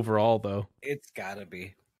 1 overall, though. It's gotta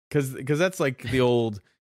be. Because that's like the old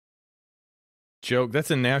joke.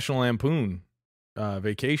 That's a National Lampoon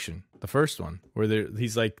Vacation, the first one, where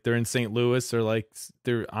they're in St. Louis, or like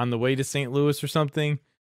they're on the way to St. Louis or something,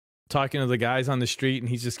 talking to the guys on the street, and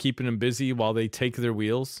he's just keeping them busy while they take their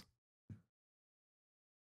wheels.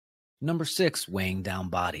 Number 6, weighing down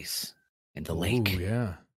bodies in the lake. Ooh,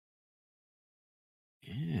 yeah.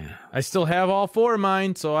 Yeah. I still have all 4 of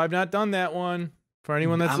mine, so I've not done that one for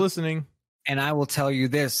anyone that's listening. And I will tell you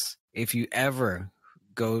this, if you ever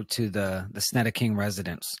go to the Snetta King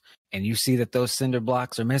residence and you see that those cinder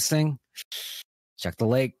blocks are missing, check the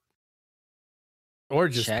lake. Or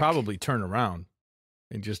just probably turn around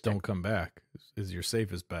and just don't come back is your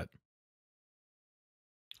safest bet.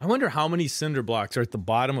 I wonder how many cinder blocks are at the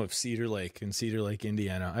bottom of Cedar Lake in Cedar Lake,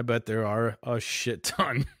 Indiana. I bet there are a shit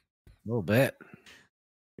ton. A little bit.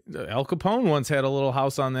 Al Capone once had a little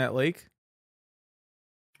house on that lake.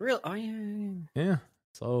 Real? Oh, yeah. Yeah.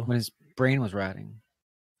 So when his brain was rotting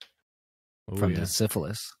from the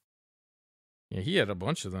syphilis. Yeah, he had a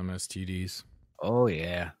bunch of them STDs. Oh,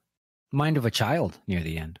 yeah. Mind of a child near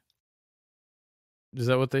the end. Is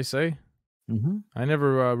that what they say? Mm-hmm. I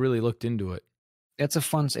never really looked into it. It's a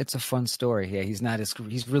fun story. Yeah, he's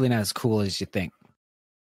really not as cool as you think.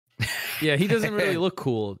 Yeah, he doesn't really look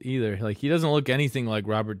cool either. Like, he doesn't look anything like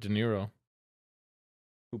Robert De Niro,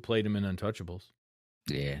 who played him in Untouchables.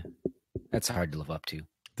 Yeah, that's hard to live up to.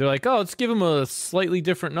 They're like, oh, let's give him a slightly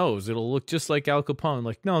different nose. It'll look just like Al Capone.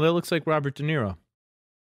 Like, no, that looks like Robert De Niro.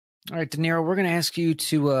 All right, De Niro, we're going to ask you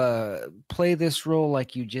to play this role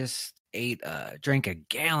like you just drank a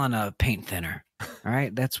gallon of paint thinner. All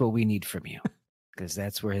right, that's what we need from you, because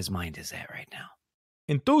that's where his mind is at right now.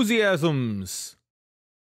 Enthusiasms.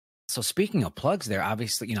 So speaking of plugs there,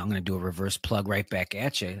 obviously, I'm going to do a reverse plug right back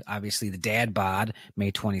at you. Obviously, the Dad Bod,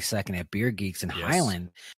 May 22nd at Beer Geeks in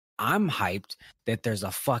Highland. I'm hyped that there's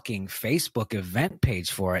a fucking Facebook event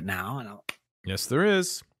page for it now. And yes, there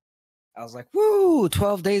is. I was like, woo,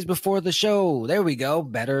 12 days before the show. There we go.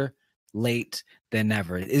 Better late than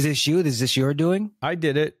never. Is this you? Is this your doing? I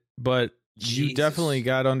did it, but you definitely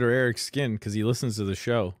got under Eric's skin because he listens to the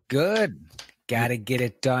show. Good. Got to get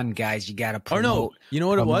it done, guys. You got to promote. Oh, no. You know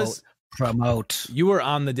what it was? Promote. You were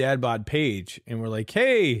on the Dad Bod page, and we're like,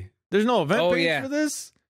 hey, there's no event page for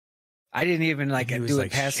this? I didn't even do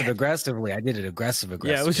it passive aggressively. I did it aggressive.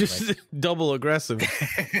 Yeah, it was just double aggressive.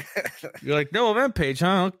 You're like, no event page,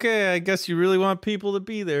 huh? Okay, I guess you really want people to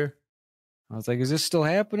be there. I was like, is this still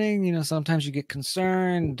happening? Sometimes you get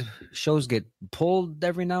concerned. Shows get pulled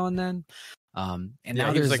every now and then. And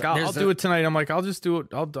now he was like, I'll do it tonight. I'm like, I'll just do it.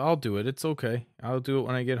 I'll do it. It's okay. I'll do it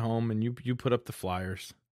when I get home, and you put up the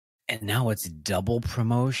flyers. And now it's double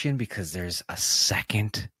promotion because there's a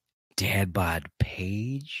second Dad Bod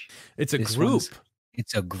page. It's a group.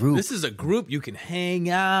 It's a group. This is a group. You can hang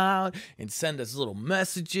out and send us little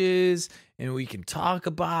messages, and we can talk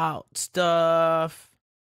about stuff.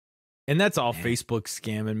 And that's all Yeah. Facebook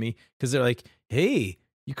scamming me because they're like, hey,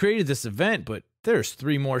 you created this event, but there's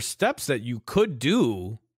 3 more steps that you could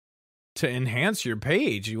do to enhance your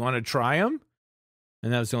page. You want to try them?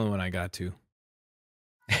 And that was the only one I got to.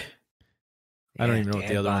 I don't even know what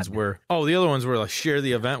the other ones were. Oh, the other ones were like share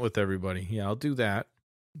the event with everybody. Yeah, I'll do that.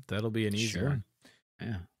 That'll be an easy one.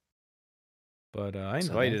 Yeah. But I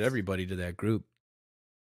invited everybody to that group.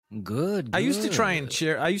 Good. I used to try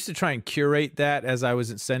and curate that as I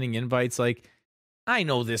was sending invites. Like, I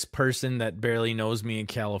know this person that barely knows me in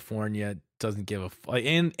California doesn't give a fuck,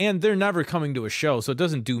 and they're never coming to a show, so it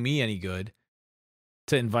doesn't do me any good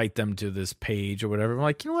to invite them to this page or whatever. I'm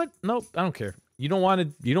like, you know what? Nope, I don't care. You don't want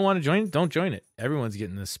to join it? Don't join it. Everyone's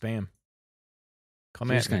getting this spam. Come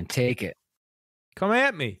at me. Just gonna take it. Come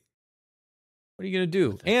at me. What are you gonna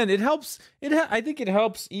do? And it helps. I think it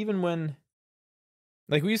helps even when,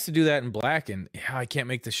 like, we used to do that in Black, and yeah, I can't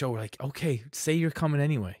make the show. We're like, okay, say you're coming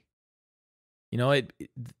anyway. You know,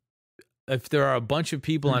 if there are a bunch of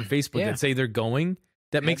people on Facebook that say they're going,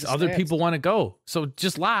 that makes other people want to go. So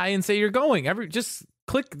just lie and say you're going. Just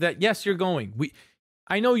click that yes, you're going.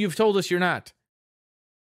 I know you've told us you're not.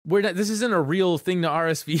 We're not. This isn't a real thing to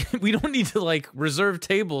RSV. We don't need to like reserve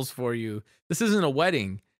tables for you. This isn't a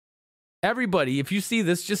wedding. Everybody, if you see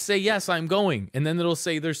this, just say yes, I'm going, and then it'll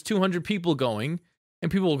say there's 200 people going, and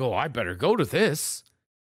people will go, I better go to this.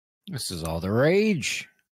 This is all the rage.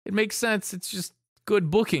 It makes sense. It's just good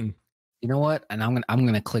booking. You know what? And I'm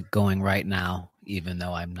gonna click going right now, even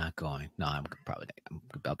though I'm not going. No, I'll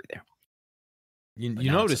be there.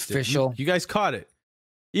 You noticed it. You guys caught it.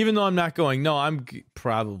 Even though I'm not going, no, I'm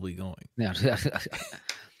probably going. Yeah.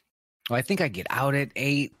 Well, I think I get out at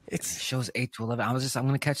 8. It shows 8 to 11. I'm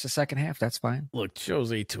going to catch the second half. That's fine. Look, it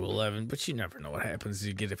shows 8 to 11, but you never know what happens.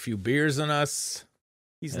 You get a few beers on us.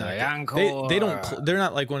 He's not. They don't. They're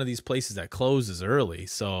not like one of these places that closes early.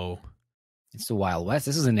 So it's the Wild West.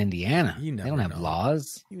 This is in Indiana. They don't have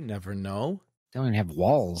laws. You never know. They don't even have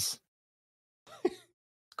walls.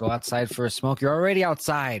 Go outside for a smoke. You're already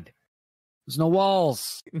outside. There's no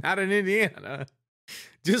walls. Not in Indiana.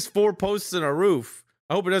 Just 4 posts and a roof.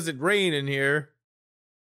 I hope it doesn't rain in here.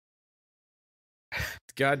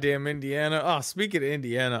 Goddamn Indiana. Oh, speaking of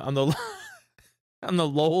Indiana, on the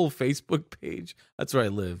Lowell Facebook page, that's where I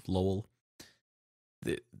live, Lowell.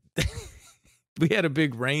 We had a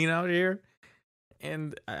big rain out here,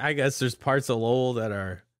 and I guess there's parts of Lowell that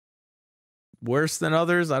are worse than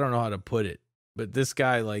others. I don't know how to put it, but this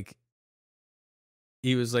guy, like,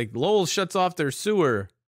 he was like, Lowell shuts off their sewer.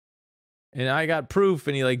 And I got proof,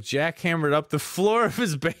 and he like jackhammered up the floor of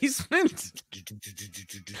his basement.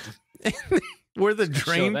 Where the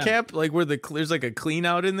drain cap, like where there's like a clean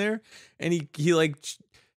out in there. And he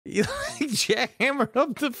jackhammered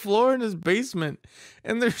up the floor in his basement.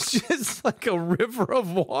 And there's just like a river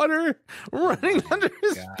of water running under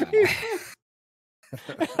his basement.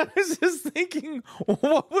 I was just thinking,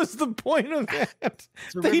 what was the point of that?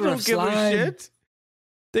 They don't give a shit.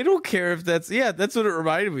 They don't care if that's what it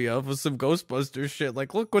reminded me of, was some Ghostbusters shit.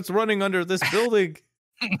 Like, look what's running under this building.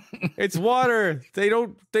 It's water.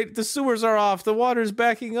 The sewers are off. The water's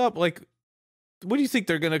backing up. Like, what do you think,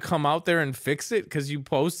 they're going to come out there and fix it because you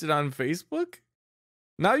posted on Facebook?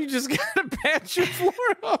 Now you just got to patch your floor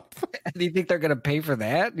up. Do you think they're going to pay for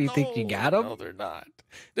that? Do you think you got them? No, they're not.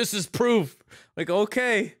 This is proof. Like,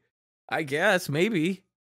 okay, I guess, maybe.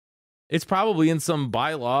 It's probably in some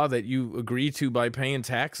bylaw that you agree to by paying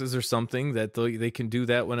taxes or something, that they can do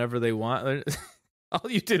that whenever they want.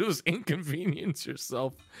 All you did was inconvenience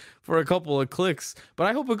yourself for a couple of clicks. But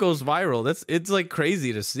I hope it goes viral. It's like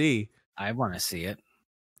crazy to see. I want to see it.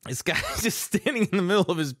 This guy just standing in the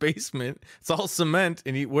middle of his basement. It's all cement,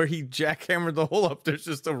 and where he jackhammered the hole up, there's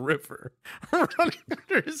just a river running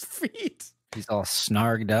under his feet. He's all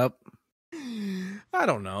snarged up. I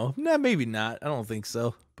don't know. Nah, maybe not. I don't think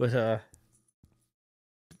so. But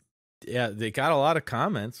yeah, they got a lot of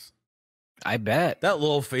comments. I bet. That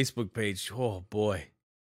little Facebook page, oh boy.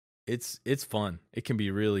 It's fun. It can be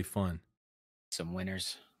really fun. Some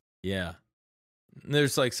winners. Yeah.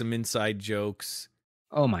 There's like some inside jokes.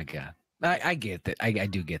 Oh my God. I get that. I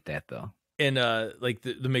do get that though. And like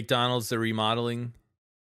the McDonald's, they're remodeling,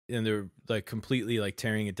 and they're like completely like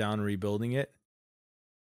tearing it down and rebuilding it.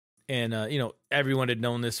 And everyone had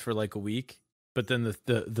known this for like a week. But then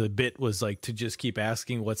the bit was like to just keep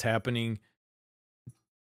asking what's happening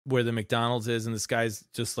where the McDonald's is, and this guy's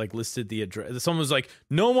just like listed the address. Someone was like,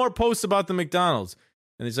 no more posts about the McDonald's.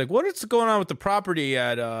 And he's like, what is going on with the property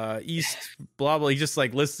at East blah blah? He just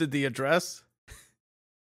like listed the address.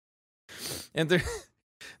 And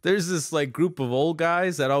there's this like group of old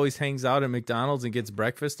guys that always hangs out at McDonald's and gets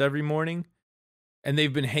breakfast every morning. And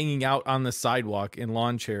they've been hanging out on the sidewalk in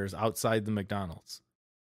lawn chairs outside the McDonald's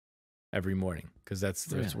every morning because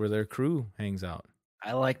that's where their crew hangs out.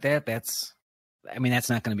 I like that. That's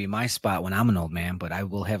not going to be my spot when I'm an old man, but I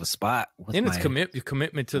will have a spot. And it's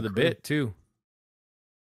commitment to the bit too.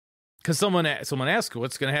 Because someone asked,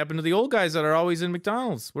 what's going to happen to the old guys that are always in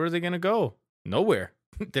McDonald's? Where are they going to go? Nowhere.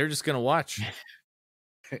 They're just going to watch.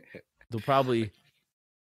 They'll probably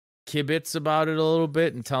kibitz about it a little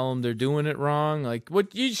bit and tell them they're doing it wrong. Like,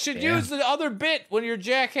 what you should use the other bit when you're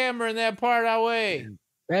jackhammering that part away.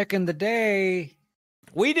 Back in the day,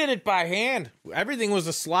 we did it by hand. Everything was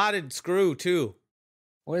a slotted screw too.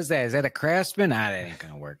 What is that? Is that a Craftsman? Nah, that ain't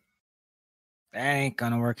gonna work. That ain't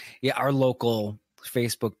gonna work. Yeah, our local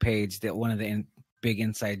Facebook page, that one of the big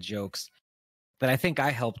inside jokes that I think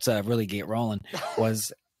I helped really get rolling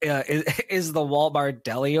was, is the Walmart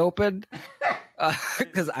deli open?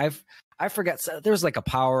 Because I forgot, so there was like a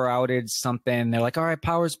power outage, something. They're like, all right,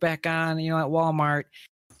 power's back on, at Walmart.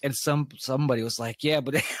 And somebody was like, yeah,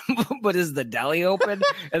 but is the deli open?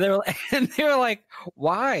 And they were like,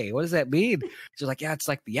 why? What does that mean? She's like, yeah, it's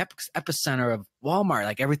like the epicenter of Walmart.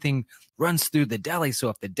 Like everything runs through the deli. So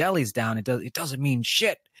if the deli's down, it doesn't mean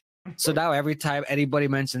shit. So now every time anybody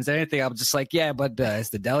mentions anything, I'm just like, yeah, but is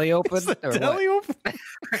the deli open? Is the deli open?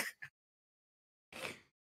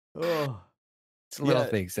 Oh. It's little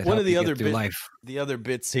things that one of the help you other get through life. The other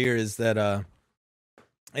bits here is that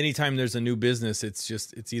anytime there's a new business,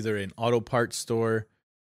 it's either an auto parts store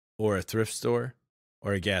or a thrift store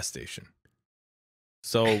or a gas station.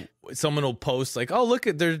 So someone will post like, oh, look,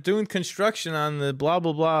 they're doing construction on the blah,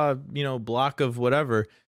 blah, blah, block of whatever.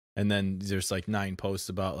 And then there's like 9 posts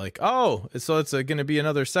about like, oh, so it's going to be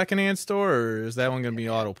another secondhand store, or is that one going to be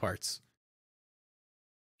auto parts?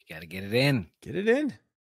 You got to get it in. Get it in.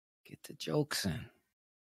 Get the jokes in.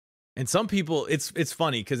 And some people, it's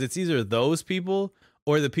funny because it's either those people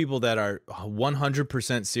or the people that are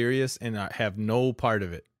 100% serious and have no part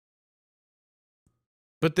of it.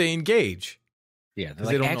 But they engage. Yeah.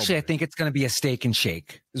 Like, actually, I think it's going to be a steak and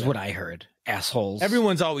shake is what I heard. Assholes.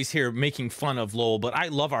 Everyone's always here making fun of Lowell, but I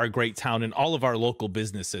love our great town and all of our local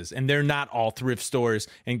businesses. And they're not all thrift stores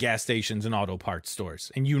and gas stations and auto parts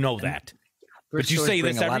stores. And you know that. But you say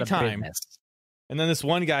this every time. And then this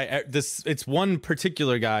one guy, it's one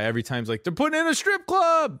particular guy every time's like, they're putting in a strip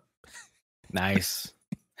club. Nice.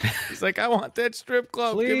 He's like, I want that strip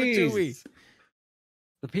club. Please. Give it to me.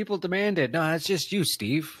 The people demand it. No, it's just you,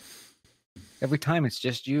 Steve. Every time it's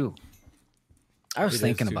just you. I was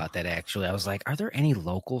thinking about that, actually. I was like, are there any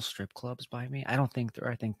local strip clubs by me? I don't think there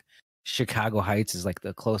are. I think Chicago Heights is like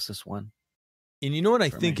the closest one. And you know what I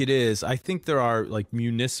think it is? I think there are like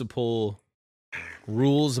municipal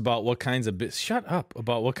rules about what kinds of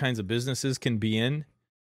about what kinds of businesses can be in,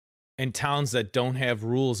 and towns that don't have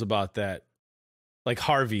rules about that, like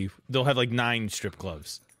Harvey, they'll have like 9 strip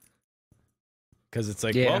clubs because it's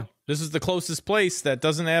like, well, this is the closest place that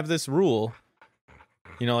doesn't have this rule.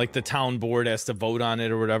 Like the town board has to vote on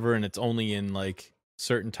it or whatever, and it's only in like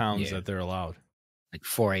certain towns that they're allowed. Like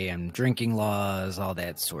 4 a.m. drinking laws, all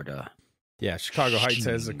that sort of. Yeah, Chicago Heights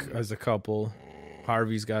has a couple.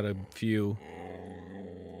 Harvey's got a few.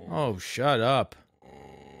 Oh, shut up.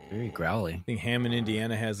 Very growly. I think Hammond,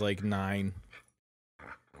 Indiana has like 9.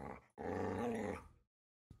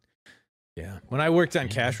 Yeah. When I worked on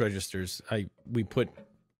cash registers, we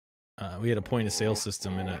had a point of sale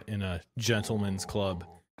system in a gentleman's club.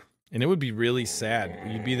 And it would be really sad.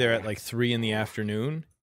 You'd be there at like 3 in the afternoon.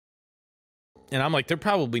 And I'm like, they're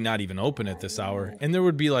probably not even open at this hour. And there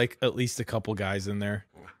would be like at least a couple guys in there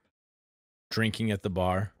drinking at the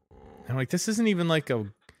bar. And I'm like, this isn't even like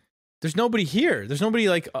there's nobody here. There's nobody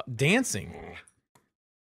like dancing.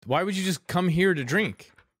 Why would you just come here to drink?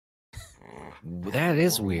 That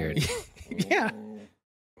is weird. Yeah.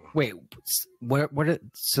 Wait,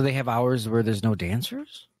 so they have hours where there's no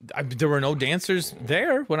dancers? There were no dancers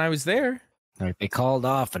there when I was there. They called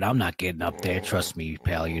off, and I'm not getting up there. Trust me,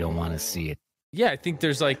 pal, you don't want to see it. Yeah, I think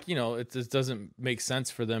there's like, it just doesn't make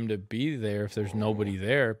sense for them to be there if there's nobody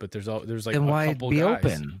there. But there's like then a couple be guys.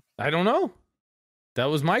 Open? I don't know. That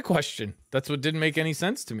was my question. That's what didn't make any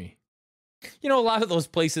sense to me. A lot of those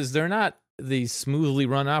places, they're not these smoothly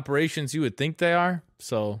run operations you would think they are.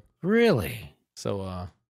 So really,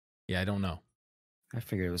 yeah, I don't know. I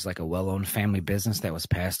figured it was like a well-owned family business that was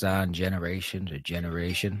passed on generation to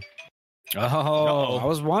generation. Oh, I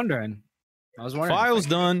was wondering. File's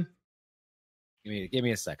done. Give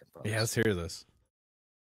me a second, bro. Yeah, let's hear this.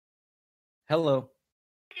 Hello.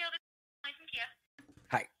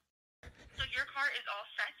 Hi. So your car is all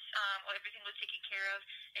set. Everything was taken care of.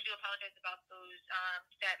 I do apologize about those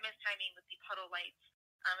that mistiming with the puddle lights.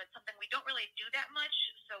 It's something we don't really do that much,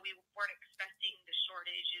 so we weren't expecting the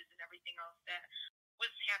shortages and everything else that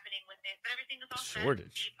was happening with it. But everything is all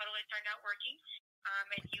Shortage. set. The puddle lights are not working.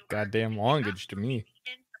 And you Goddamn longage to me.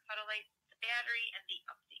 The puddle light, the battery, and the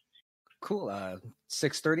update. Cool.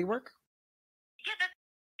 6:30 work? Yeah,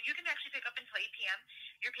 you can actually pick up until 8 p.m.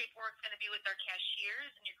 Your paperwork's going to be with our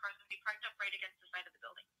cashiers, and your car's going to be parked up right against the side of the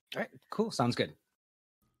building. All right, cool. Sounds good.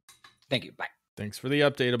 Thank you. Bye. Thanks for the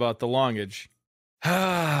update about the longage.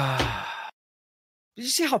 Did you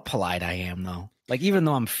see how polite I am, though? Like, even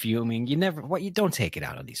though I'm fuming, you don't take it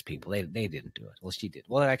out on these people. They didn't do it. Well, she did.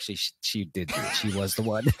 Well, actually, she did do it. She was the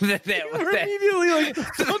one that Immediately like,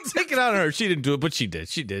 don't take it out on her. She didn't do it, but she did.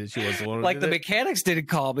 She did. She was the one. Like, the mechanics didn't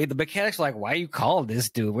call me. The mechanics were like, why you calling this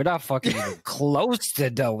dude? We're not fucking even close to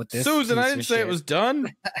done with this. Susan, I didn't say it was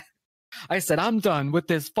done. I said, I'm done with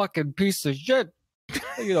this fucking piece of shit.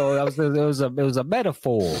 You know, it was a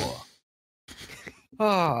metaphor.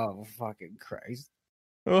 Oh, fucking Christ.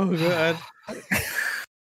 Oh, God.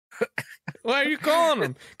 Why are you calling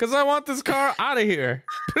him? Because I want this car out of here.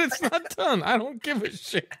 But it's not done. I don't give a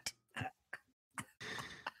shit.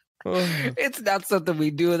 Oh. It's not something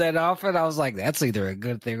we do that often. I was like, that's either a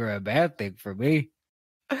good thing or a bad thing for me.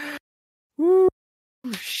 Woo.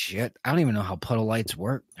 Shit. I don't even know how puddle lights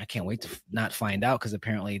work. I can't wait to not find out because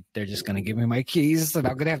apparently they're just going to give me my keys and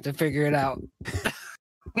I'm going to have to figure it out.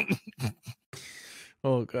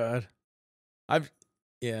 Oh, God.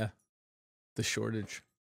 The shortage.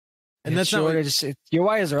 And It's that's shortage. Your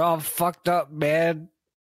wires are all fucked up, man.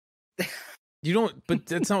 You don't, but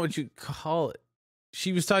that's not what you call it.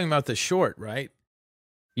 She was talking about the short, right?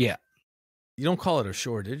 Yeah. You don't call it a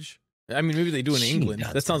shortage. I mean, maybe they do in England.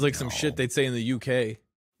 That sounds like some shit they'd say in the UK.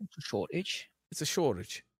 It's a shortage. It's a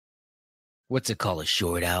shortage. What's it called? A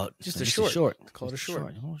short out? Just a short. Call it a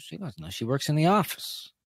short. Oh, she doesn't know. She works in the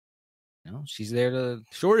office. You know, she's there to...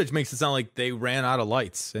 Shortage makes it sound like they ran out of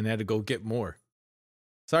lights and had to go get more.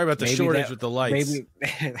 Sorry about the shortage with the lights.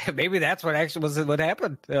 Maybe that's what actually was what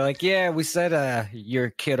happened. They're like, yeah, we said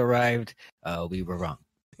your kid arrived. We were wrong.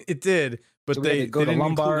 It did, but So they go to didn't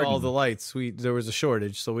Lombard include all the lights. There was a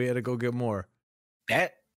shortage, so we had to go get more.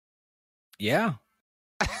 Yeah.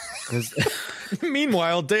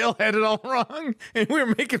 Meanwhile, Dale had it all wrong, and we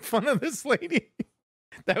were making fun of this lady.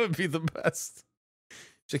 That would be the best.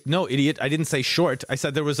 She's like, no, idiot. I didn't say short. I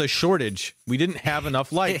said there was a shortage. We didn't have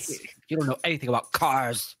enough lights. You don't know anything about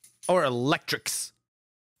cars. Or electrics.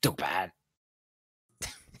 Too bad.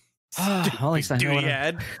 At least I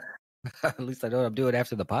know at least I know what I'm doing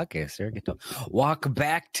after the podcast. Sir, get to walk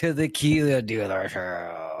back to the Kia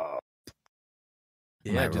dealership.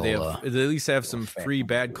 Yeah, do they at least have some free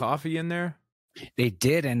bad coffee in there? They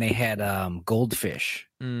did, and they had goldfish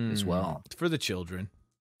as well. For the children.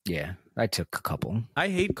 Yeah, I took a couple. I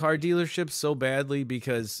hate car dealerships so badly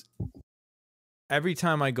because every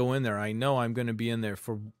time I go in there, I know I'm going to be in there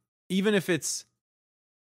for, even if it's,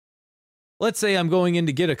 let's say I'm going in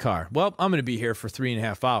to get a car. Well, I'm going to be here for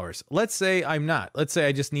 3.5 hours. Let's say I'm not. Let's say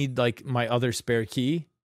I just need like my other spare key,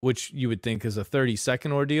 which you would think is a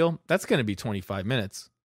 30-second ordeal. That's going to be 25 minutes.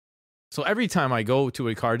 So every time I go to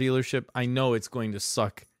a car dealership, I know it's going to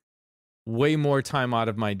suck way more time out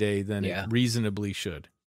of my day than it reasonably should.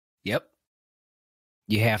 Yep.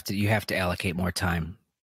 You have to allocate more time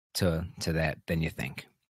to that than you think.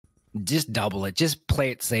 Just double it. Just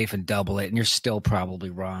play it safe and double it, and you're still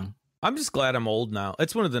probably wrong. I'm just glad I'm old now.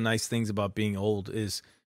 That's one of the nice things about being old is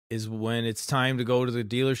when it's time to go to the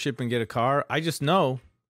dealership and get a car, I just know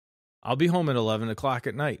I'll be home at 11 o'clock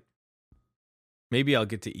at night. Maybe I'll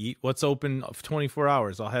get to eat. What's open 24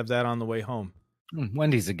 hours? I'll have that on the way home.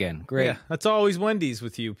 Wendy's again. Great. Yeah, that's always Wendy's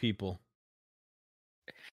with you people.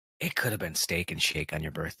 It could have been Steak and Shake on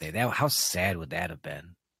your birthday. How sad would that have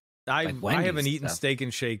been? I haven't eaten Steak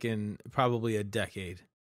and Shake in probably a decade.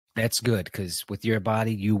 That's good, because with your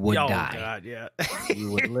body, you would die. Oh, God, yeah.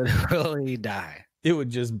 You would literally die. It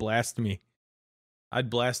would just blast me.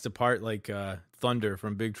 I'd blast apart like thunder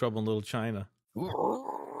from Big Trouble in Little China.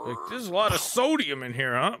 Like, there's a lot of sodium in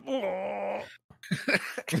here, huh?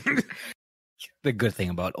 The good thing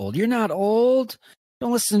about old, you're not old.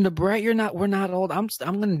 Don't listen to Brett. We're not old. I'm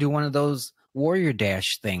going to do one of those Warrior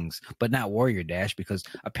Dash things, but not Warrior Dash, because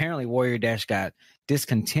apparently Warrior Dash got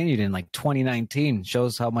discontinued in like 2019.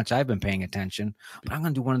 Shows how much I've been paying attention. But I'm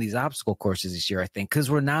going to do one of these obstacle courses this year, I think, because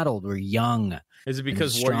we're not old. We're young. Is it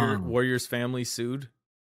because Warrior's family sued?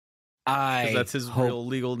 That's his real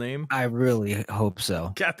legal name? I really hope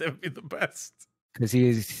so. God, that would be the best.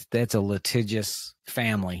 Because that's a litigious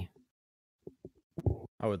family.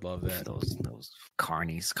 I would love that. Those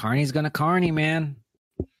carnies. Carney's gonna carny, man.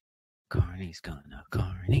 Carney's gonna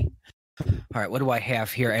carny. All right, what do I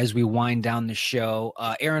have here as we wind down the show?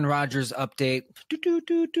 Aaron Rodgers update.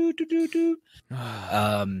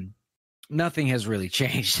 Nothing has really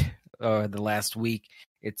changed the last week.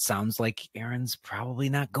 It sounds like Aaron's probably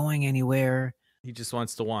not going anywhere. He just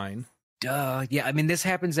wants to whine. Duh. Yeah, I mean, this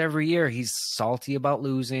happens every year. He's salty about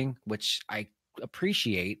losing, which I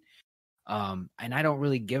appreciate. And I don't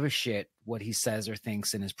really give a shit what he says or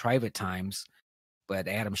thinks in his private times. But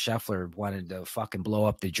Adam Scheffler wanted to fucking blow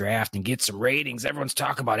up the draft and get some ratings. Everyone's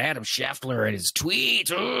talking about Adam Scheffler and his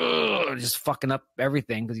tweets. Ugh, just fucking up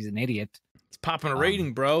everything because he's an idiot. It's popping a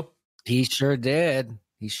rating, bro. He sure did.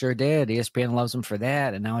 He sure did. ESPN loves him for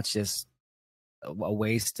that. And now it's just a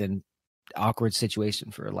waste and awkward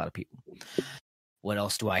situation for a lot of people. What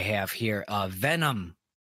else do I have here? Venom.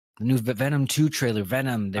 The new Venom 2 trailer.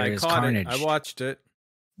 Venom. There is carnage. I watched it.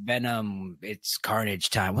 Venom, it's carnage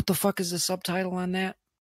time. What the fuck is the subtitle on that?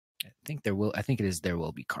 I think it is There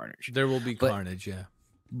Will Be Carnage. There will be carnage, yeah.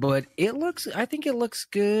 But I think it looks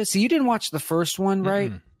good. So you didn't watch the first one,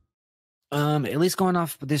 right? At least going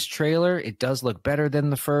off this trailer, it does look better than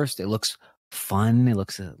the first. It looks fun. It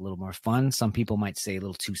looks a little more fun. Some people might say a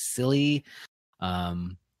little too silly.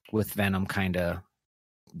 With Venom kind of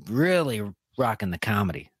really rocking the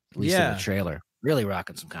comedy, at least in the trailer. Really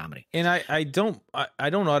rocking some comedy. And I don't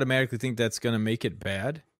automatically think that's going to make it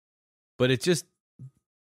bad, but it just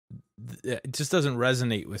doesn't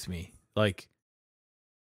resonate with me. Like,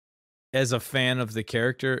 as a fan of the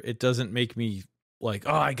character, it doesn't make me like,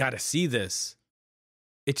 oh, I got to see this.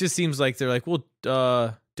 It just seems like they're like, well,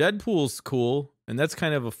 Deadpool's cool, and that's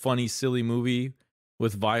kind of a funny, silly movie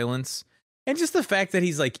with violence. And just the fact that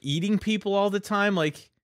he's like eating people all the time, like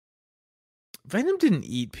Venom didn't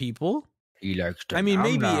eat people. He likes to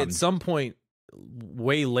maybe at some point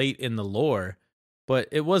way late in the lore, but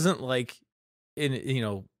it wasn't like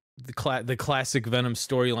in the classic Venom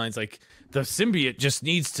storylines, like the symbiote just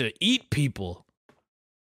needs to eat people.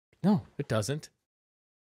 No, it doesn't.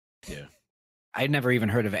 Yeah. I'd never even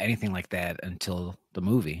heard of anything like that until the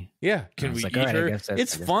movie. Yeah. Can we eat her?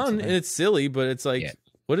 It's fun and it's silly, but it's like,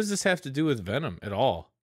 what does this have to do with Venom at all?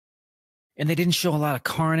 And they didn't show a lot of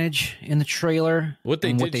carnage in the trailer. What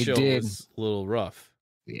they did was a little rough.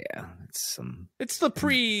 Yeah, it's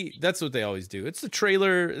that's what they always do. It's the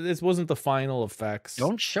trailer. This wasn't the final effects.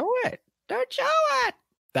 Don't show it. Don't show it.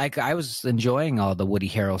 Like, I was enjoying all the Woody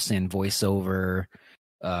Harrelson voiceover,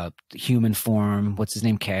 human form. What's his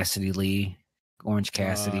name? Cassidy Lee, Orange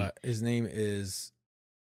Cassidy. His name is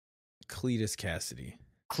Cletus Cassidy.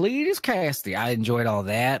 I enjoyed all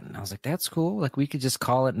that, and I was like, "That's cool. Like, we could just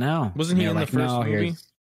call it now." Wasn't he in the first movie?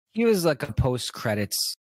 He was like a post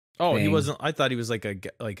credits. Oh, thing. He wasn't. I thought he was like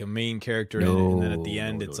a main character, and then at the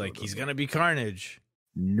end, it's like he's gonna be Carnage.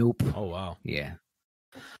 Nope. Oh wow. Yeah.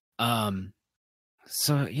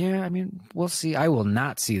 So yeah, I mean, we'll see. I will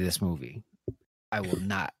not see this movie. I will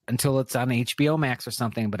not until it's on HBO Max or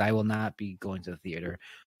something. But I will not be going to the theater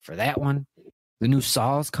for that one. The new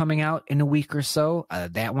Saw is coming out in a week or so.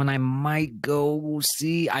 That one I might go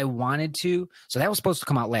see. I wanted to. So that was supposed to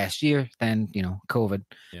come out last year. Then, COVID.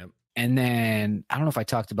 Yep. And then I don't know if I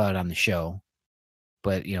talked about it on the show,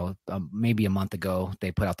 but, maybe a month ago,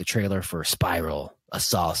 they put out the trailer for Spiral, a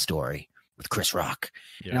Saw story with Chris Rock.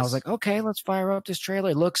 Yes. And I was like, okay, let's fire up this trailer.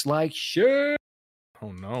 It looks like shit.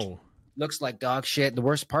 Oh, no. Looks like dog shit. The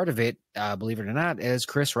worst part of it, believe it or not, is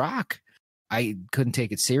Chris Rock. I couldn't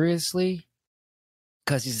take it seriously.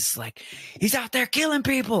 Because he's just like, he's out there killing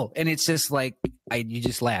people. And it's just like, you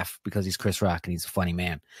just laugh because he's Chris Rock and he's a funny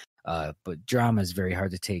man. But drama is very hard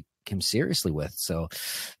to take him seriously with. So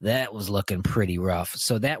that was looking pretty rough.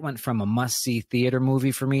 So that went from a must-see theater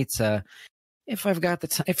movie for me to, if I've got the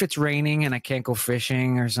time, if it's raining and I can't go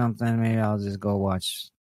fishing or something, maybe I'll just go watch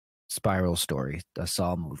Spiral Story, the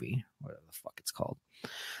Saw movie, whatever the fuck it's called.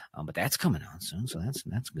 But that's coming out soon, so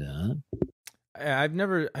that's good. I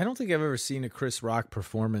don't think I've ever seen a Chris Rock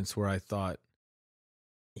performance where I thought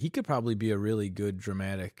he could probably be a really good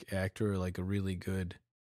dramatic actor, like a really good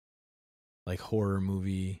like horror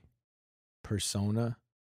movie persona.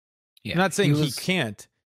 Yeah, I'm not saying he can't,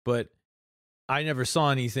 but I never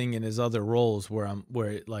saw anything in his other roles where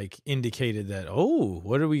it like indicated that, oh,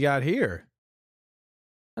 what do we got here?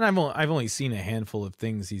 And I've only seen a handful of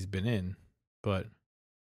things he's been in, but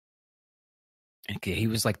okay, he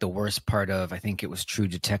was like the worst part of, I think it was True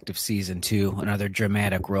Detective season 2, another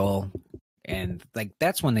dramatic role. And like,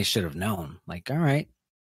 that's when they should have known, like, all right,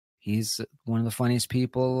 he's one of the funniest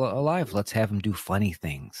people alive. Let's have him do funny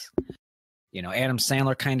things. Adam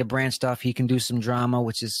Sandler kind of branched off. He can do some drama,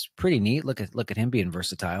 which is pretty neat. Look at him being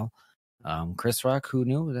versatile. Chris Rock, who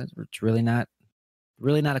knew? That's really not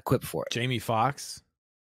equipped for it. Jamie Foxx.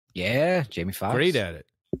 Yeah, Jamie Foxx. Great at it.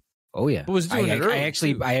 Oh yeah. But was doing it early,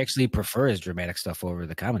 too. I actually prefer his dramatic stuff over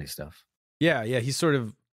the comedy stuff. Yeah, he's sort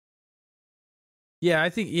of. Yeah, I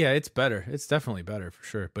think it's better. It's definitely better for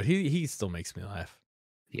sure. But he still makes me laugh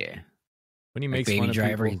Yeah. when he Like makes Baby fun of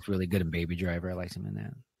Driver, people. he's really good in Baby Driver. I like him in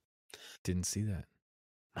that. Didn't see that.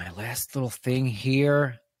 My last little thing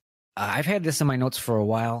here. I've had this in my notes for a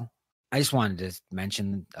while. I just wanted to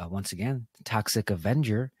mention once again, Toxic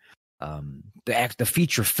Avenger, the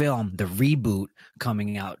feature film, the reboot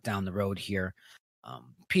coming out down the road here.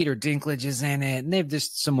 Peter Dinklage is in it, and they've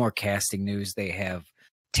just some more casting news. They have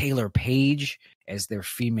Taylor Page as their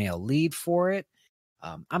female lead for it.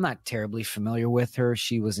 I'm not terribly familiar with her.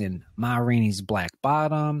 She was in Ma Rainey's Black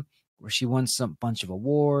Bottom, where she won some bunch of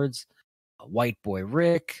awards. White Boy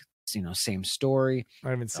Rick, same story. I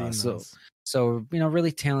haven't seen those. So,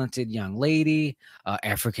 really talented young lady,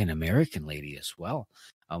 African American lady as well,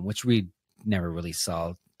 which we never really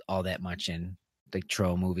saw all that much in the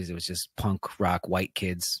Tro movies. It was just punk rock white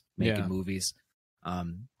kids making movies.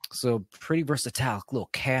 So pretty versatile little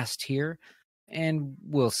cast here, and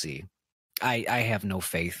we'll see. I have no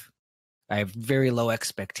faith. I have very low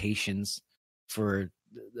expectations for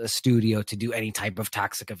the studio to do any type of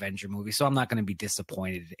Toxic Avenger movie, so I'm not going to be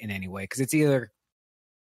disappointed in any way, because it's either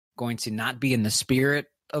going to not be in the spirit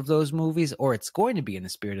of those movies, or it's going to be in the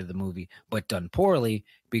spirit of the movie but done poorly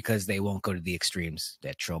because they won't go to the extremes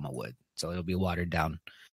that Troma would. So it'll be watered down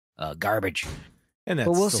garbage. And that's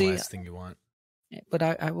we'll the see. last thing you want. But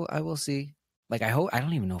I will see. Like, I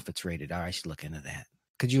don't even know if it's rated R. I should look into that.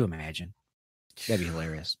 Could you imagine? That'd be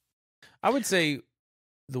hilarious. I would say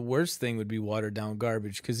the worst thing would be watered down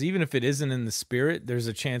garbage, because even if it isn't in the spirit, there's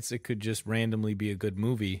a chance it could just randomly be a good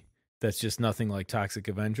movie that's just nothing like Toxic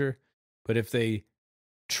Avenger. But if they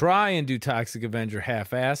try and do Toxic Avenger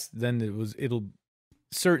half-assed, then it'll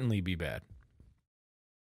certainly be bad.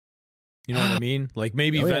 You know what I mean? Like,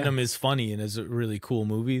 maybe Venom is funny and is a really cool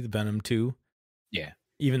movie, the Venom 2. Yeah.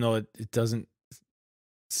 Even though it doesn't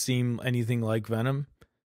seem anything like Venom.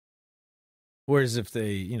 Whereas if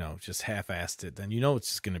they, just half-assed it, then it's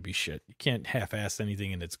just going to be shit. You can't half-ass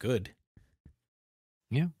anything and it's good.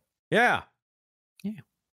 Yeah. Yeah. Yeah.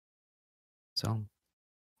 So,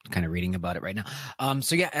 kind of reading about it right now.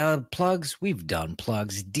 Plugs. We've done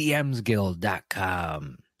plugs.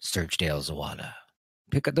 DMsguild.com. Search Dale Zawada.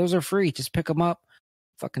 Those are free. Just pick them up.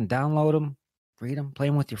 Fucking download them. Read them. Play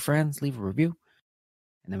them with your friends. Leave a review.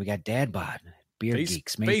 And then we got Dad Bod. Beer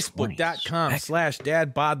Geeks.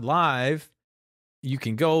 Facebook.com/DadBodLive. You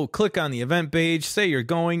can go click on the event page, say you're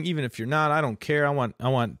going, even if you're not. I don't care. I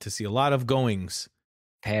want to see a lot of goings.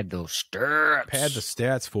 Pad those stats. Pad the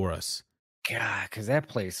stats for us. God, because that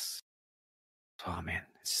place, oh man,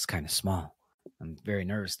 it's just kind of small. I'm very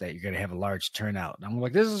nervous that you're going to have a large turnout. And I'm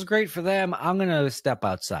like, this is great for them. I'm going to step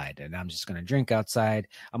outside and I'm just going to drink outside.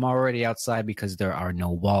 I'm already outside because there are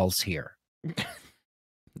no walls here.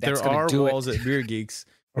 There are walls at Beer Geeks,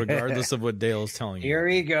 regardless of what Dale is telling you. Here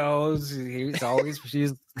he goes. He's always,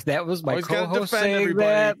 that was my Always co-host saying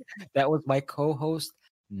everybody. that was my co-host,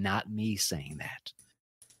 not me saying that.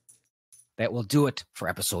 That will do it for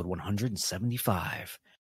episode 175.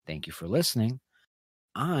 Thank you for listening.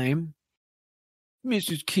 I'm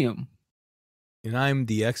Mrs. Kim. And I'm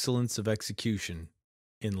the excellence of execution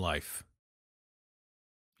in life.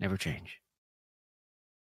 Never change.